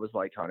a guy that was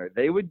like Hunter.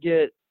 They would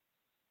get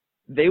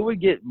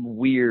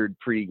weird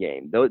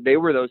pregame. They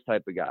were those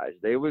type of guys.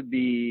 They would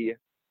be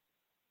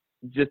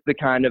just the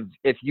kind of,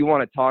 if you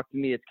want to talk to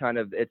me,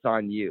 it's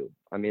on you.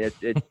 I mean,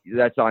 it's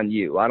that's on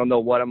you. I don't know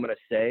what I'm gonna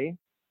say,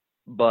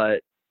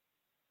 but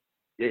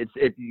it's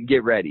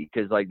get ready,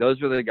 because like those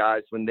were the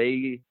guys when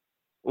they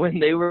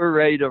were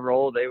ready to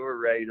roll, they were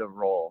ready to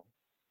roll.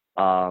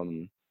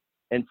 And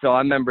so I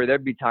remember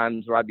there'd be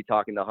times where I'd be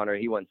talking to Hunter,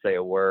 he wouldn't say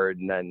a word,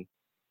 and then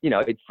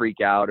he'd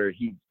freak out, or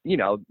he'd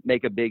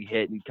make a big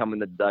hit and come in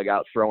the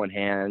dugout throwing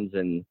hands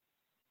and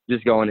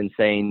just going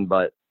insane.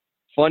 But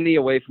funny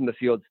away from the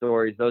field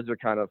stories, those are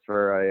kind of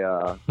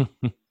for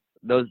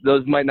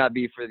those might not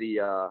be for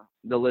the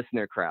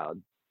listener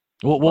crowd.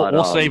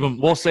 We'll save them.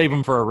 We'll save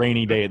them for a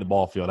rainy day at the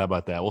ball field. How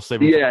about that? We'll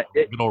save them. Yeah,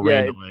 if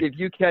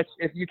you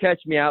catch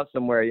me out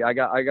somewhere, I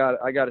got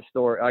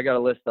a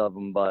list of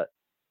them. But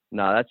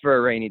no, that's for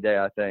a rainy day,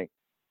 I think.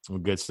 Well,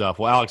 good stuff.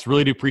 Well, Alex,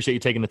 really do appreciate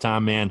you taking the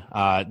time, man.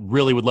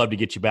 Really would love to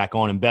get you back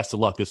on, and best of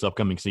luck this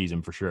upcoming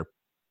season for sure.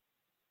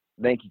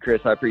 Thank you,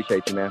 Chris. I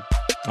appreciate you, man.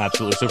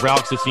 Absolutely. So for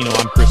Alex Destino,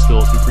 I'm Chris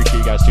Phillips. We appreciate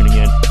you guys tuning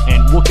in,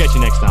 and we'll catch you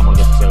next time on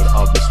an episode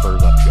of the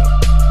Spurs Up Show.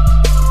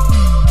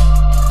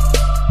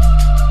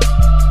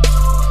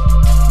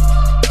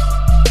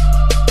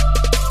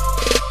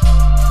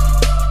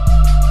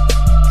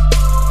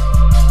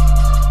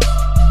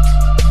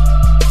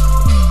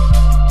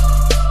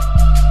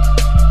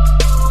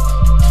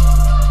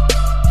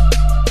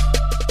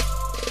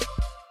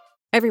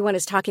 Everyone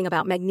is talking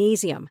about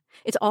magnesium.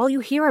 It's all you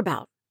hear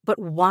about. But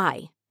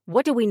why?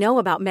 What do we know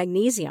about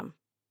magnesium?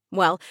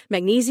 Well,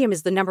 magnesium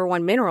is the number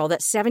one mineral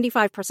that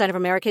 75% of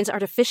Americans are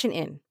deficient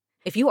in.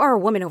 If you are a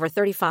woman over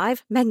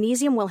 35,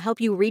 magnesium will help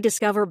you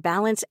rediscover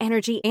balance,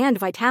 energy, and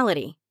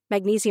vitality.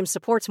 Magnesium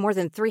supports more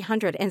than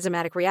 300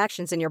 enzymatic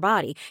reactions in your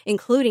body,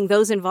 including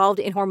those involved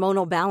in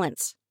hormonal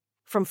balance.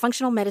 From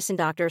functional medicine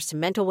doctors to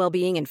mental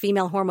well-being and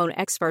female hormone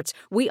experts,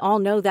 we all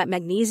know that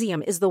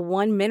magnesium is the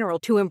one mineral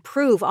to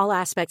improve all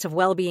aspects of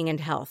well-being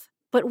and health.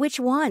 But which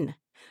one?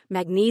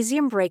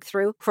 Magnesium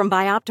Breakthrough from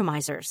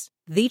Bioptimizers,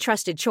 the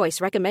trusted choice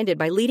recommended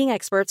by leading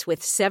experts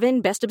with 7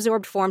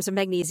 best-absorbed forms of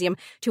magnesium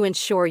to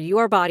ensure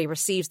your body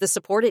receives the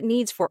support it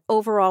needs for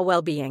overall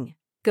well-being.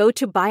 Go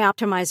to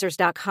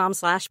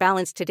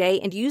bioptimizers.com/balance today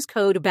and use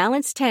code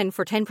BALANCE10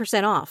 for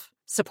 10% off.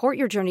 Support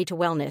your journey to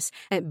wellness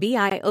at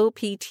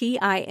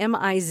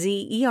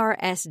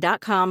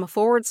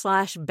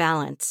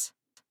bioptimizers.com/balance.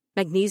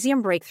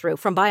 Magnesium Breakthrough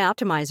from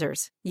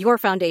Bioptimizers, your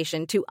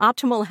foundation to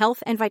optimal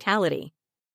health and vitality.